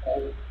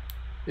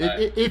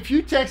 If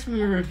you text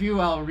me a review,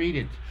 I'll read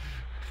it.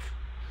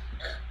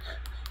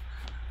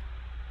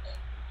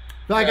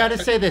 Though I got to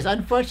say this.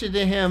 Unfortunately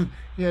to him,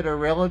 he had a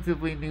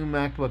relatively new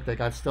MacBook that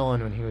got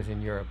stolen when he was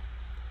in Europe.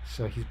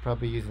 So he's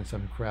probably using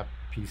some crap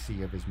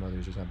PC of his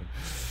mother's or something.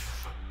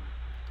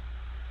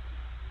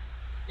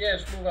 Yeah,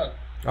 let's move on.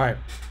 All right.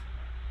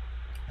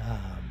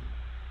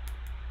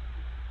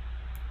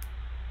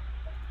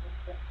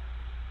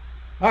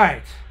 All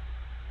right.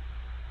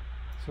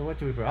 So what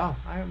do we? Oh,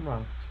 I am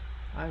wrong.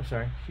 I'm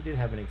sorry. She did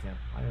have an example.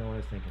 I don't know what I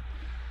was thinking.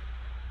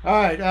 All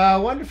right.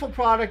 Wonderful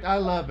product. I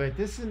love it.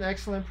 This is an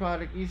excellent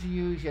product. Easy to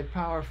use yet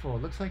powerful.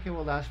 Looks like it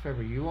will last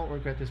forever. You won't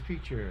regret this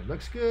feature.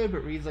 Looks good,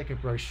 but reads like a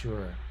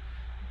brochure.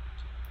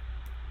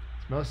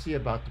 It's mostly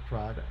about the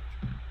product.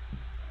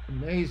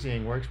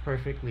 Amazing. Works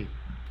perfectly.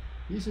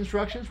 These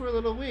instructions were a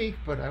little weak,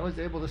 but I was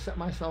able to set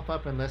myself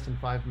up in less than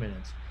 5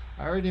 minutes.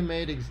 I already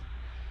made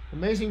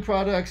amazing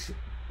products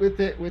with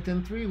it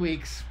within 3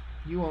 weeks.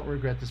 You won't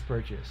regret this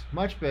purchase.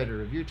 Much better.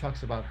 Review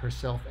talks about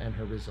herself and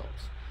her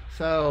results.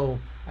 So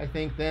I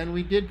think then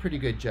we did pretty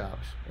good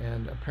jobs.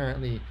 And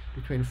apparently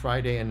between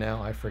Friday and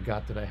now, I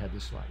forgot that I had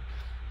this slide.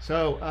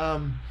 So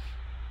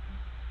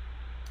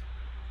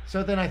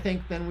so then I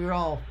think then we were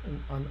all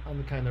on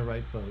the kind of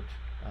right boat.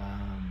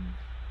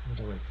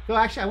 So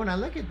actually, when I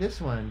look at this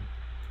one,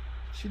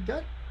 she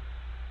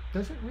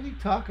doesn't really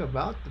talk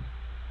about the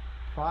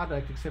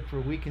product except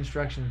for weak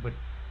instructions, but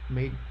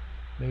made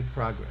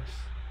progress.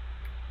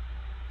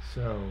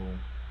 So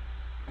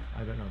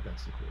I don't know if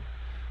that's the clue.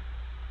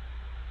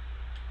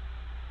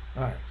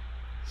 All right.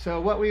 So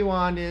what we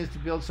want is to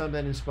build something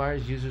that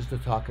inspires users to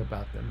talk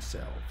about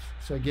themselves.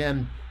 So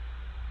again,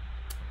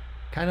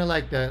 kind of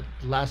like the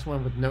last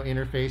one with no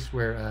interface,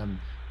 where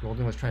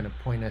Golden was trying to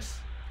point us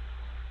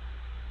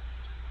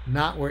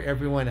not where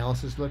everyone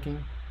else is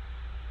looking.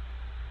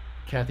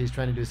 Kathy's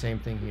trying to do the same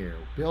thing here.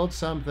 Build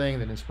something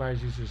that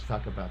inspires users to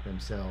talk about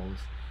themselves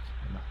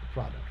and not the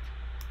product.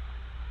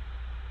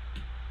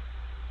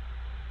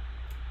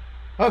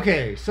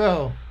 Okay,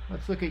 so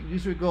let's look at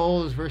user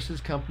goals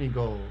versus company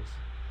goals.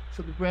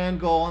 So the brand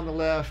goal on the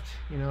left,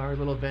 our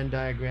little Venn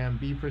diagram,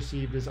 be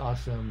perceived as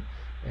awesome,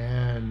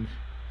 and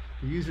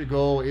the user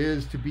goal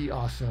is to be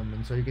awesome.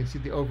 And so you can see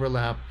the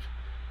overlap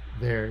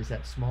there is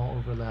that small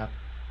overlap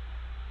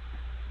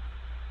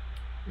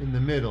in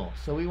the middle.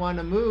 So we want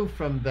to move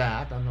from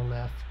that on the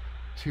left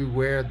to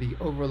where the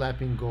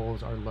overlapping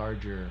goals are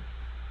larger.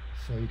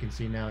 So you can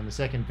see now in the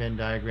second Venn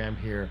diagram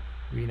here,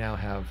 we now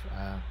have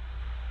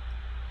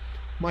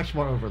much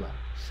more overlap.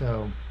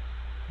 So,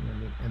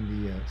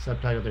 and the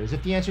subtitle there is,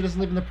 if the answer doesn't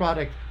live in the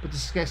product, but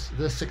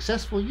the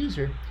successful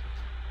user,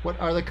 what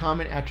are the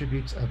common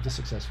attributes of the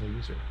successful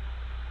user?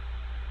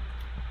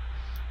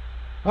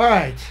 All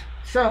right,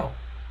 so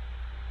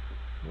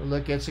we'll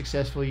look at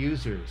successful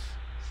users.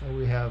 So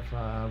we have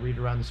read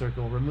around the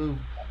circle,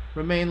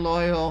 remain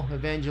loyal,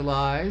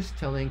 evangelize,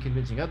 telling,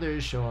 convincing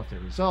others, show off their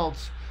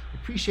results,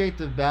 appreciate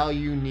the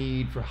value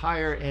need for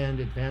higher end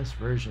advanced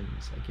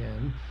versions.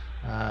 Again,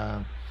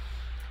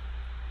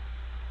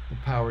 the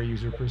power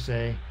user per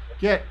se.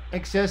 Get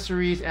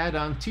accessories, add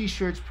on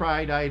t-shirts,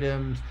 pride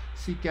items,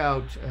 seek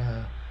out,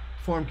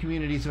 form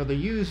communities of other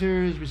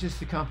users, resist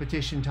the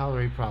competition,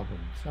 tolerate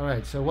problems. All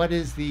right, so what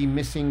is the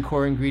missing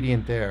core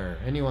ingredient there?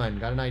 Anyone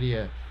got an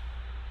idea?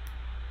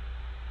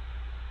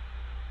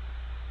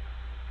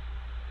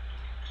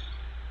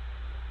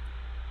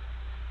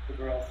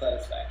 Overall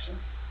satisfaction.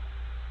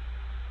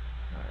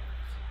 All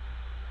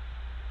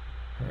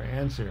right. Her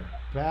answer,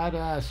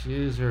 badass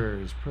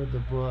users per the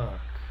book.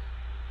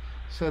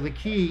 So the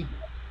key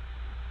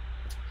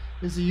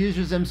is the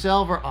users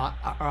themselves are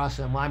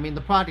awesome. Well, I mean,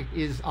 the product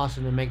is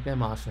awesome to make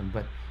them awesome,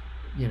 but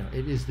you know,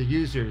 it is the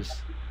users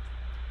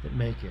that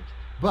make it.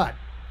 But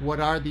what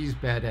are these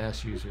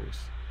badass users?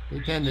 They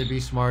tend to be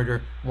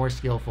smarter, more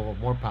skillful,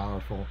 more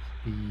powerful.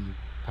 The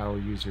power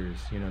users,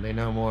 you know, they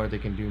know more, they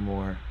can do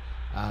more.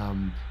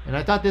 And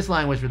I thought this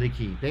line was really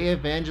key. They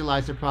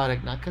evangelize the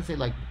product not because they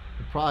like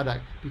the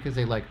product, because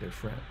they like their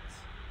friends.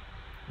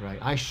 Right?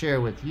 I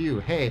share with you,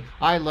 hey,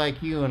 I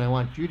like you and I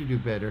want you to do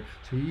better,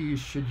 so you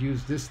should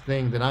use this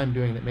thing that I'm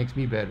doing that makes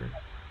me better.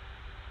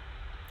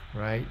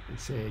 Right?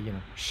 It's a, you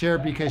know, share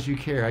because you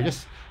care. I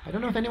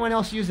don't know if anyone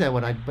else used that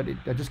one, but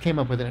I just came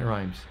up with it and it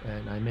rhymes,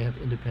 and I may have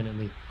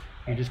independently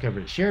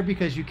rediscovered it. Share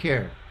because you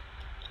care.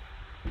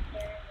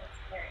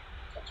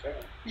 That's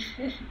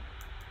right.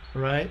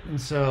 Right? And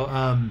so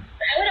I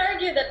would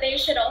argue that they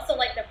should also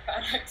like the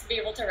product to be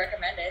able to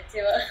recommend it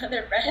to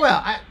other friends.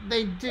 well,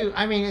 they do.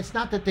 I mean, it's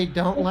not that they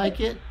don't like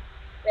it,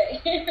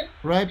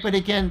 right? But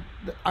again,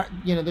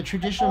 you know, the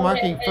traditional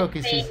marketing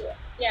focus is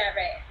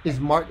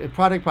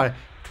product.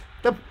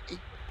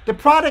 The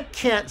product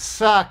can't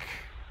suck,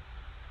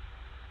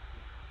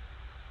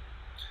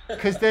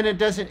 because then it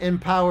doesn't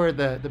empower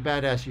the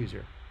badass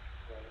user.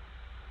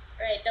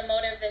 Right. The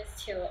motive is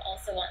to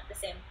also want the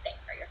same thing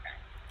for your friend.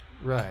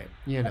 Right.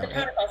 You know. But the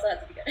product also has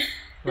to be good.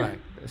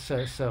 Right.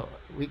 So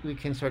we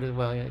can sort of,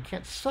 well, you know, it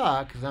can't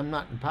suck because I'm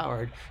not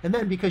empowered. And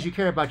then because you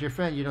care about your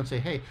friend, you don't say,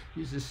 hey,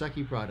 use this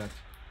sucky product.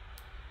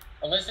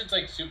 Unless it's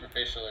like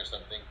superficial or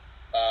something,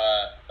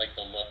 like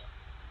the look,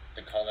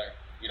 the color.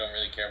 You don't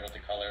really care about the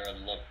color or the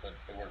look, but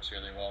it works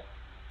really well.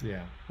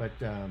 Yeah, but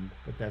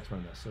that's one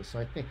of those. So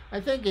I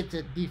think it's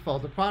a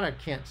default. The product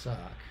can't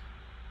suck.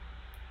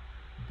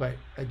 But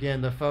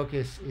again, the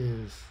focus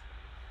is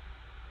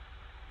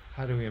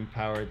how do we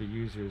empower the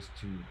users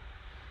to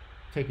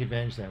take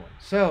advantage of that one.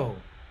 So,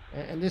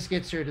 and this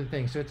gets here to the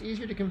thing. So it's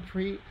easier to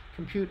compute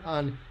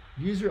on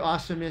user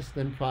awesomeness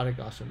than product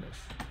awesomeness.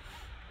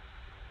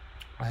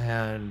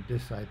 And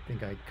this, I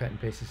think I cut and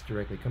paste this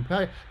directly.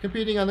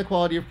 Competing on the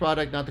quality of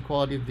product, not the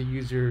quality of the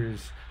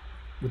users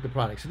with the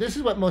product. So this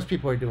is what most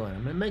people are doing.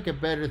 I'm going to make a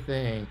better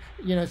thing.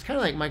 You know, it's kind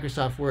of like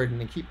Microsoft Word,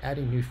 and they keep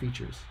adding new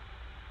features.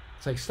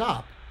 It's like,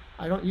 stop.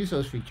 I don't use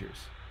those features.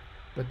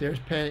 But there's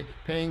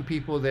paying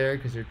people there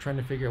because they're trying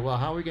to figure out, well,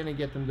 how are we going to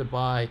get them to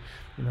buy,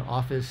 you know,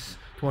 Office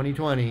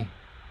 2020?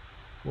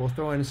 We'll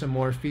throw in some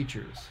more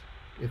features.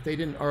 If they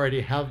didn't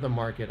already have the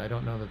market, I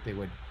don't know that they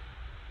would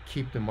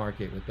keep the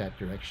market with that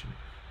direction.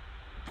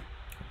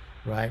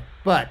 Right?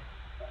 But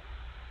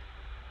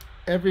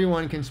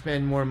everyone can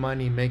spend more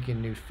money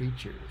making new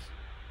features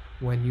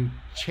when you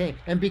change.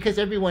 And because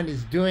everyone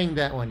is doing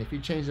that one, if you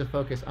change the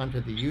focus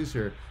onto the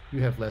user,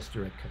 you have less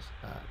direct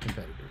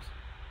competitors.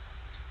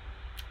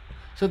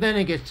 So then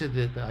it gets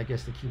to I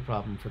guess the key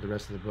problem for the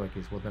rest of the book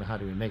is, well, then how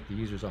do we make the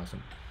users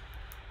awesome?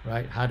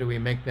 Right? How do we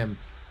make them,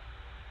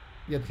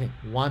 the other thing,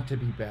 want to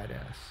be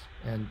badass?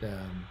 And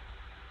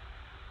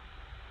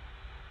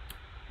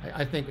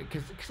I think,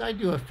 because I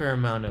do a fair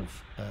amount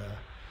of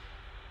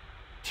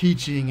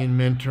teaching and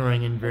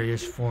mentoring in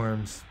various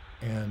forms,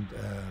 and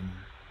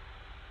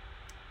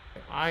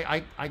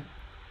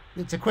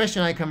it's a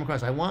question I come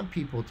across. I want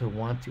people to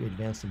want to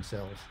advance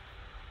themselves.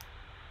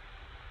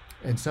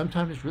 And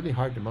sometimes it's really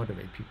hard to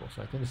motivate people.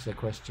 So I think it's a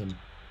question,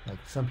 like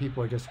some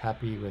people are just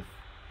happy with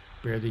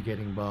barely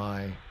getting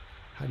by.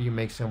 How do you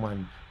make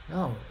someone,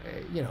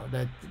 you know,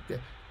 that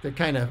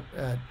kind of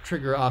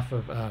trigger off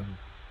of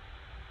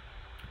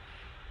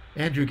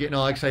Andrew getting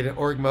all excited,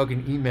 org, mog,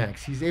 and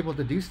Emacs. He's able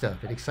to do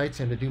stuff. It excites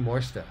him to do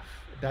more stuff.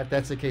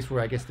 That's the case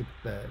where I guess the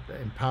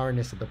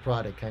empowerness of the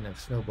product kind of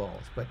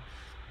snowballs. But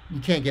you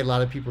can't get a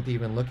lot of people to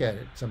even look at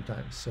it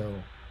sometimes. So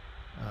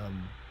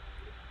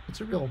it's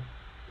a real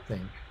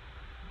thing.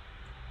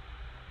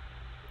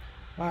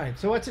 All right,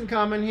 so what's in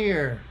common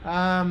here?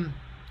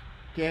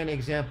 Again,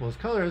 examples.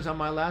 Colors on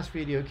my last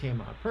video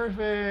came out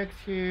perfect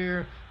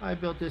here. I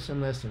built this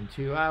in less than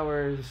 2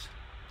 hours.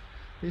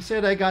 They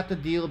said I got the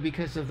deal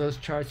because of those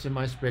charts in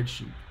my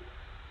spreadsheet.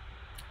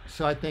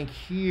 So I think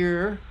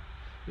here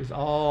is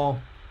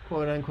all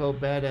quote-unquote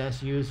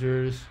badass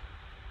users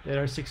that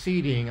are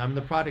succeeding.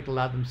 The product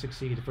allowed them to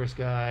succeed. The first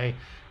guy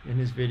in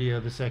his video,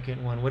 the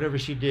second one, whatever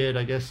she did,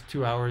 I guess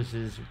 2 hours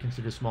is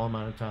considered a small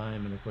amount of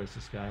time. And of course,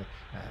 this guy,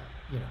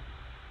 you know,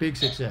 big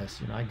success.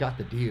 You know, I got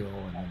the deal,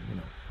 and then, you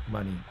know,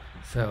 money.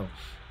 So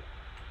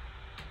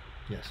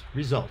yes,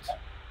 results.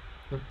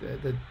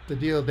 The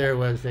deal there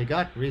was they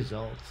got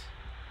results.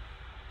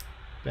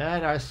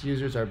 Badass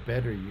users are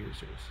better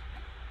users.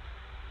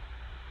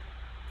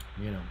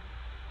 You know,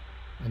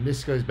 and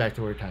this goes back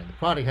to our time. The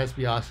product has to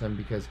be awesome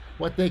because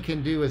what they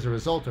can do as a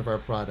result of our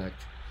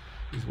product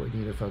is what you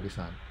need to focus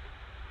on.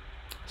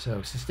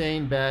 So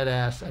sustained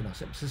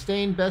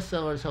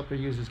bestsellers help their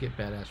users get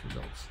badass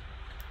results.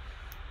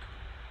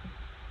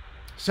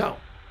 So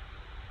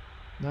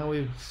now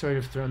we've sort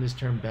of thrown this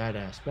term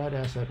badass.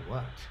 Badass at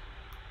what?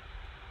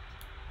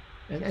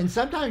 And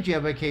sometimes you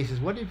have cases,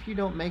 what if you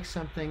don't make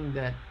something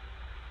that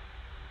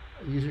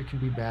a user can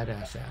be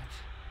badass at?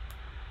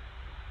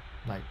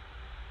 Like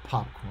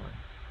popcorn.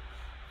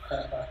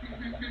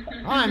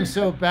 I'm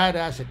so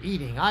badass at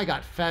eating. I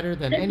got fatter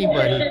than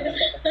anybody.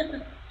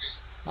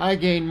 I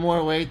gained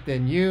more weight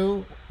than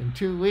you in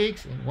 2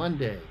 weeks in 1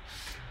 day.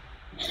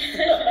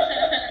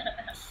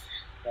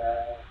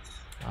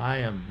 I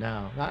am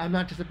now. I'm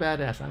not just a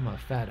badass. I'm a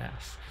fat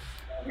ass.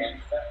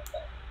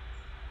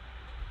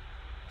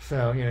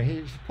 So, you know,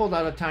 he pulled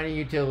out a tiny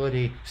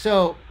utility.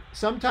 So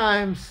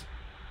sometimes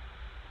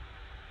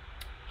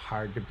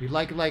hard to be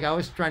like I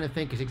was trying to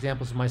think as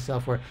examples of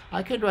myself where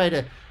I could write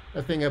a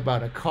thing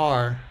about a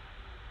car,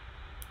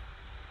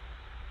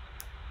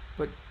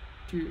 but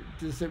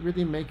does it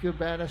really make you a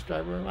badass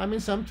driver? I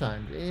mean,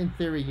 sometimes. In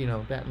theory, you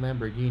know, that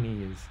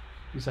Lamborghini is,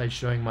 besides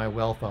showing my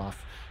wealth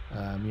off,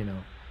 you know,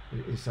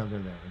 is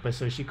something there. But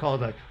so she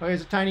called like, oh,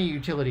 it's a tiny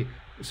utility.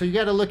 So you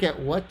got to look at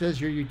what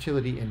does your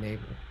utility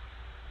enable?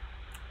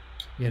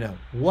 You know,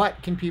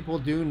 what can people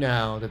do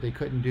now that they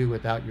couldn't do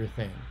without your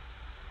thing?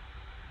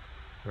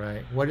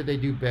 Right? What do they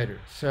do better?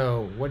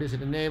 So what does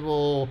it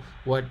enable?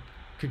 What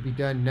could be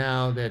done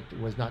now that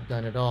was not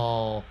done at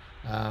all?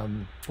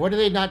 What are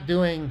they not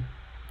doing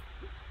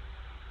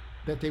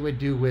that they would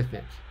do with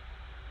it?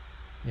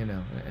 You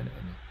know,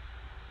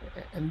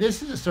 and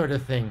this is a sort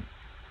of thing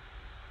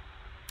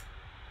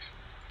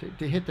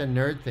to hit the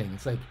nerd thing.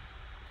 It's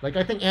like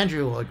I think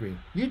Andrew will agree.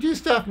 You do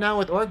stuff now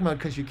with org mode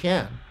because you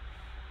can,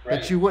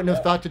 that you wouldn't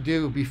have thought to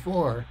do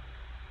before.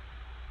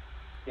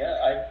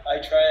 Yeah, I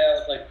try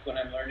out, like, when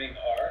I'm learning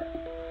R,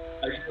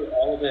 I do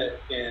all of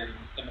it in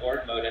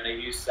org mode, and I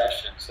use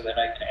Session, so then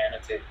I can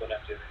annotate what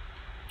I'm doing.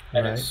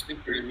 And it's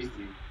super easy.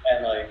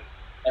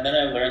 And then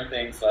I learn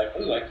things like,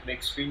 oh, I can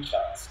make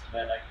screenshots, and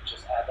then I can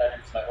just add that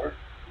into my org,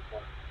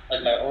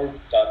 like my org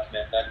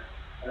document,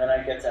 and then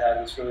I get to have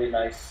this really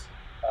nice,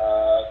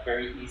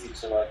 very easy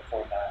to like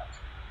format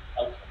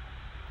output.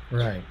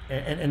 Right,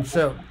 and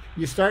so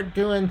you start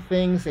doing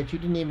things that you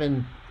didn't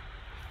even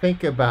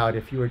think about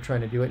if you were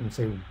trying to do it in,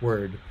 say,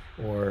 Word,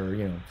 or,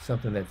 you know,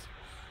 something that's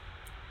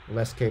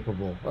less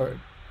capable, or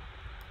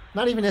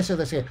not even necessarily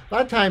less capable. A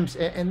lot of times,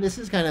 and this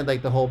is kind of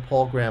like the whole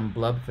Paul Graham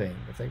blub thing.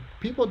 It's like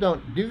people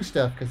don't do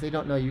stuff because they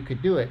don't know you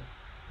could do it,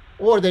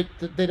 or they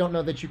don't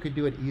know that you could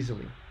do it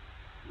easily.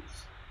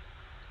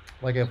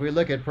 Like if we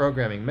look at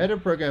programming,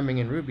 metaprogramming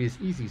in Ruby is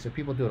easy, so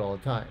people do it all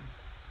the time.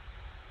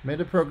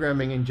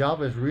 Metaprogramming in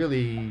Java is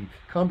really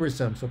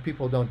cumbersome, so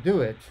people don't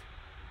do it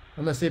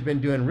unless they've been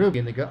doing Ruby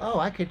and they go, oh,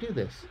 I could do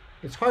this.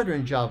 It's harder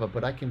in Java,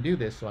 but I can do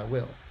this, so I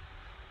will.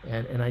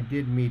 And I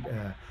did meet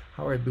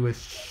Howard Lewis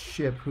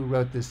Shipp, who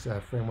wrote this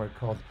framework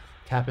called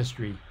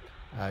Tapestry,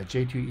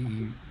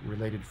 J2EE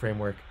related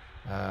framework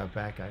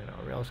back, I don't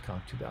know,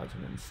 RailsConf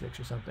 2006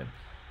 or something.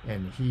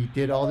 And he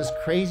did all this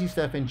crazy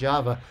stuff in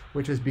Java,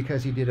 which was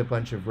because he did a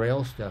bunch of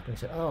Rails stuff and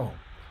said, oh,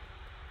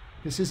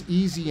 this is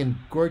easy and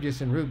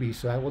gorgeous in Ruby,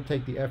 so I will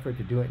take the effort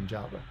to do it in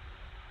Java,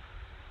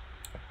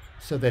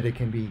 so that it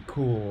can be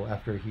cool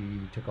after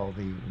he took all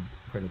the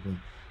incredibly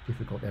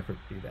difficult effort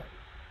to do that.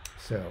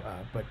 So,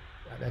 but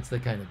that's the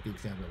kind of the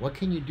example. What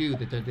can you do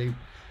that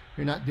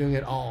you're not doing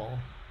at all?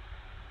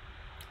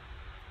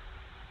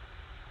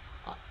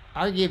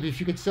 Arguably, if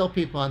you could sell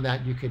people on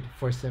that, you could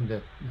force them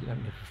to,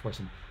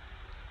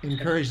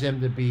 encourage them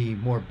to be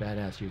more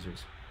badass users.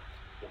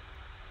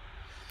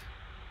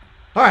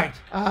 All right,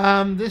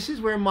 this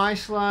is where my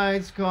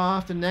slides go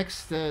off. The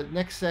next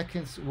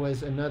seconds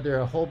was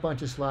a whole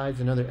bunch of slides,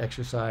 another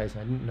exercise.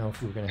 I didn't know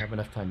if we were going to have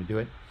enough time to do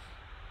it,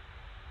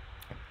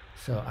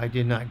 so I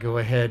did not go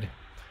ahead.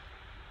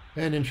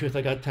 And in truth,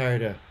 I got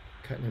tired of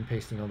cutting and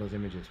pasting all those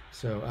images.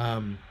 So,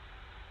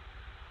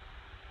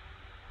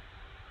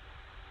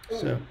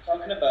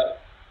 talking about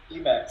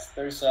Emacs,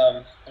 there's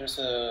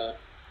a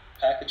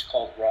package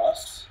called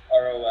ROS,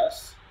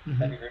 R-O-S.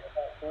 Mm-hmm. Have you heard of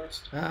that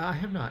first? I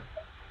have not.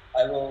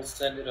 I will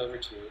send it over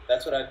to you.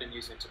 That's what I've been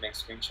using to make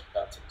screenshots,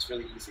 and it's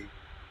really easy.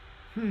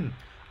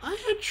 I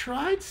had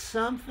tried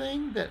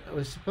something that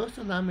was supposed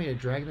to allow me to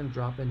drag and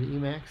drop into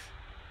Emacs,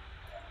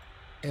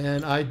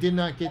 and I did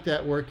not get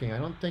that working. I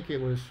don't think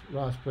it was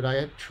ROS, but I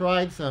had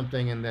tried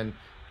something, and then,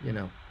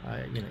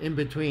 in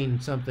between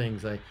some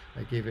things, I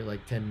gave it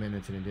like 10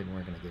 minutes, and it didn't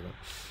work, and I gave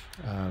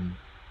up.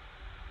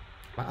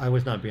 I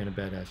was not being a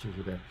badass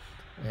user there,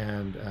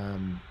 and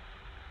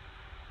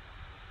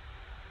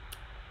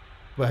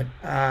but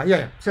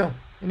yeah. So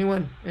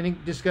any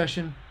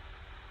discussion?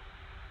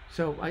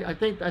 So I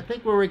think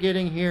where we're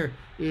getting here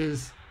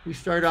is we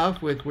start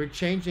off with, we're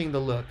changing the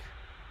look.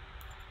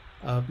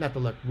 Not the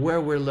look, where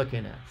we're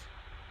looking at.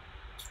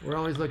 We're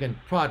always looking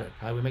product.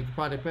 How do we make the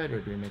product better?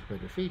 Do we make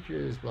better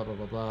features? Blah, blah,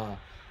 blah, blah.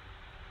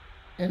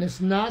 And it's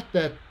not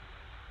that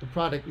the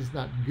product is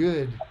not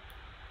good,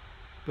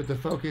 but the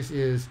focus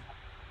is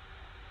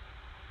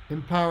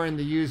empowering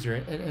the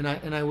user.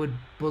 And I would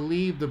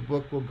believe the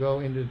book will go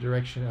in the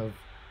direction of,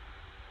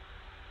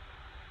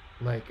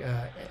 like,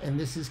 and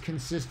this is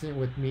consistent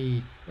with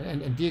me,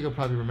 and Diego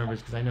probably remembers,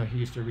 because I know he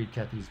used to read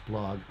Kathy's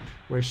blog,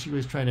 where she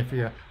was trying to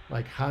figure out,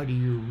 like, how do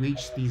you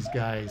reach these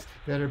guys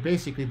that are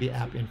basically the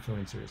app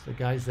influencers, the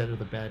guys that are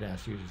the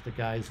badass users, the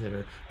guys that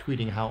are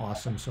tweeting how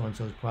awesome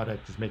so-and-so's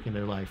product is making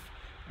their life.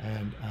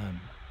 And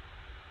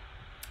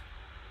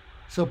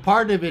So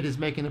part of it is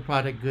making the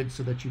product good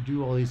so that you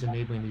do all these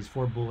enabling, these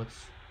 4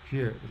 bullets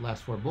here, the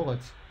last 4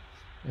 bullets.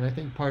 And I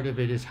think part of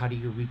it is how do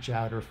you reach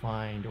out or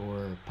find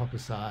or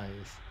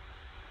publicize.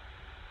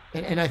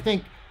 And I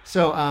think,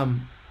 so,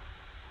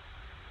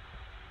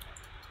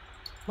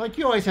 like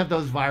you always have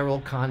those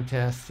viral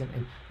contests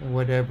and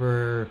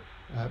whatever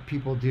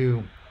people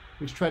do,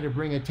 which try to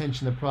bring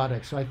attention to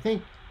products. So I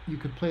think you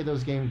could play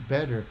those games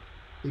better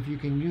if you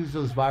can use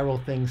those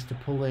viral things to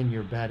pull in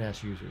your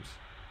badass users.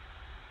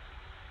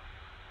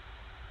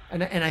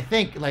 And I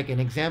think like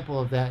an example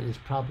of that is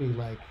probably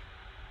like,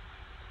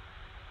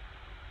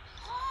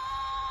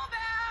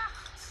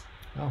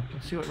 oh,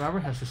 let's see what Robert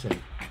has to say.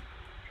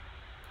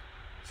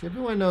 See,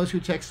 everyone knows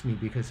who texts me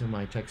because of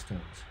my text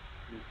tones.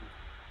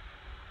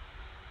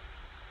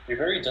 You're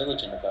very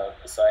diligent about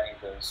assigning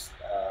those.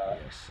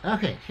 Yes.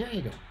 Okay, here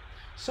you go.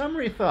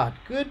 Summary thought: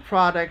 good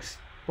products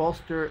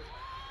bolster.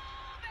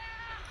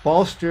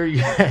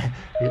 Yeah,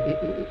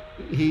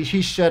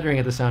 he's shuddering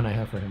at the sound I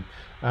have for him.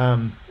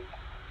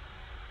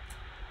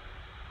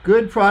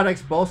 Good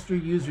products bolster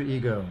user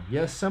ego.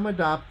 Yes, some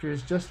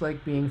adopters just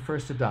like being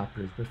first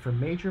adopters, but for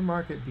major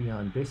market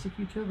beyond basic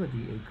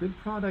utility, a good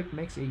product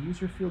makes a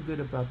user feel good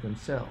about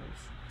themselves.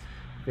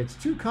 If it's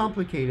too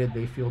complicated,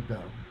 they feel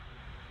dumb.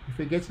 If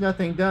it gets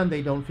nothing done,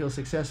 they don't feel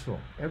successful.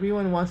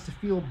 Everyone wants to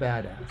feel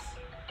badass.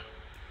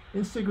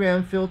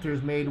 Instagram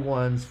filters made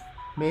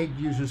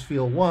users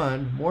feel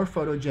 1, more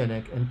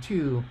photogenic, and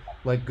 2,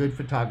 like good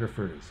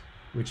photographers,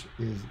 which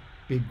is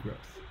big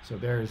growth. So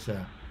there's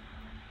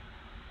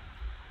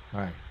all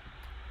right.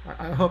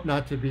 I hope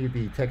not to be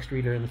the text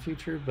reader in the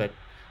future, but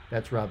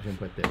that's Rob's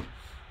input there.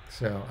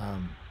 So,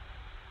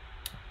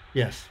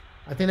 yes,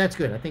 I think that's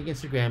good. I think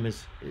Instagram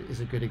is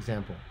a good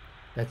example.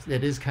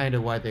 That is kind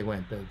of why they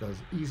went. Those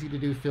easy to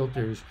do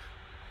filters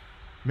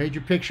made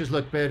your pictures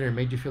look better and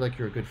made you feel like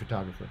you're a good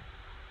photographer.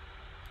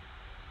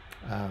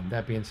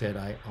 That being said,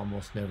 I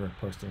almost never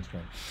post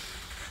Instagram,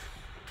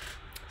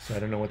 so I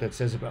don't know what that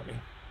says about me.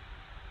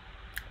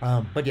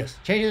 But yes,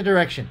 changing the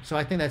direction. So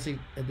I think that's the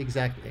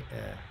exact,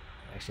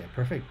 actually a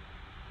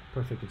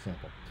perfect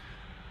example.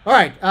 All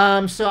right,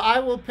 so I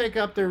will pick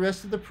up the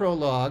rest of the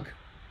prologue.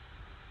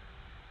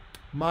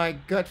 My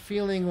gut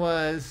feeling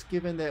was,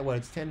 given that,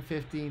 it's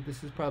 10:50,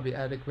 this is probably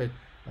adequate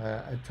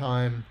a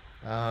time.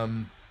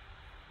 My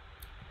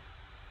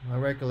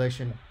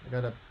recollection, I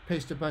got to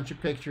paste a bunch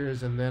of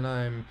pictures, and then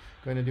I'm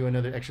going to do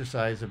another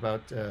exercise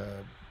about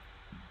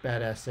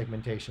badass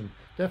segmentation.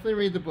 Definitely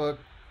read the book.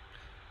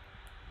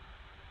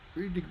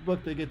 Read the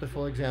book to get the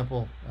full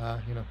example,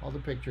 all the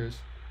pictures.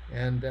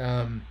 And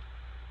I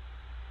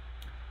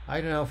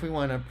don't know if we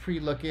want to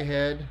pre-look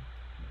ahead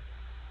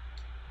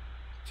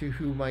to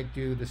who might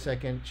do the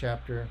second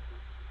chapter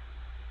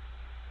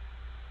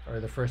or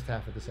the first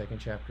half of the second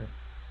chapter.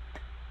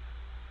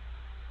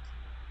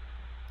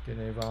 Get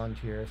any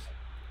volunteers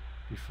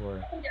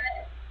before? I can do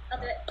it. I'll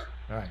do it.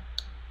 All right.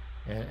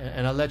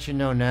 And I'll let you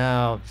know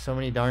now, so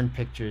many darn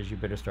pictures, you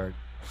better start.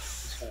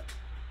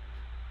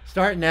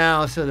 Start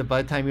now so that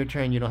by the time your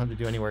turn, you don't have to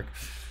do any work.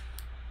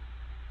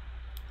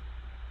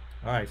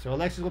 All right, so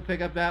Alexis will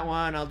pick up that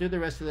one. I'll do the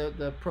rest of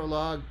the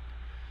prologue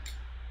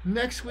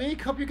next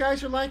week. Hope you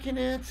guys are liking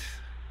it.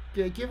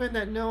 Given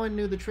that no one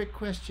knew the trick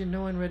question,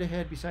 no one read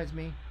ahead besides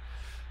me.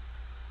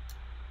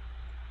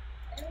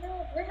 I don't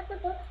know. Where have the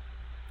book?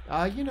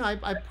 I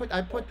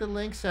put the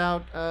links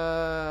out,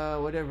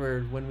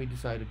 whatever, when we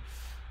decided.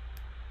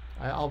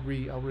 I'll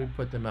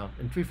re-put them out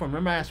in freeform.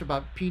 Remember I asked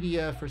about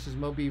PDF versus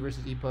Mobi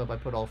versus EPUB. I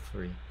put all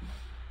 3.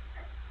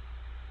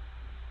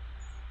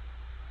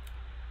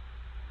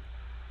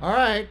 All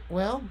right.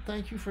 Well,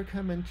 thank you for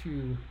coming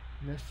to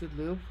Nested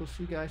Loop. We'll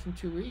see you guys in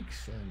 2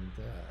 weeks. And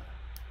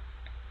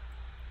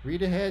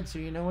read ahead so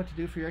you know what to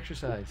do for your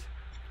exercise.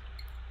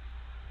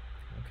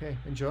 Okay.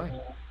 Enjoy.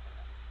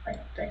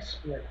 Thanks.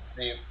 Yeah.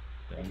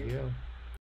 Thank you.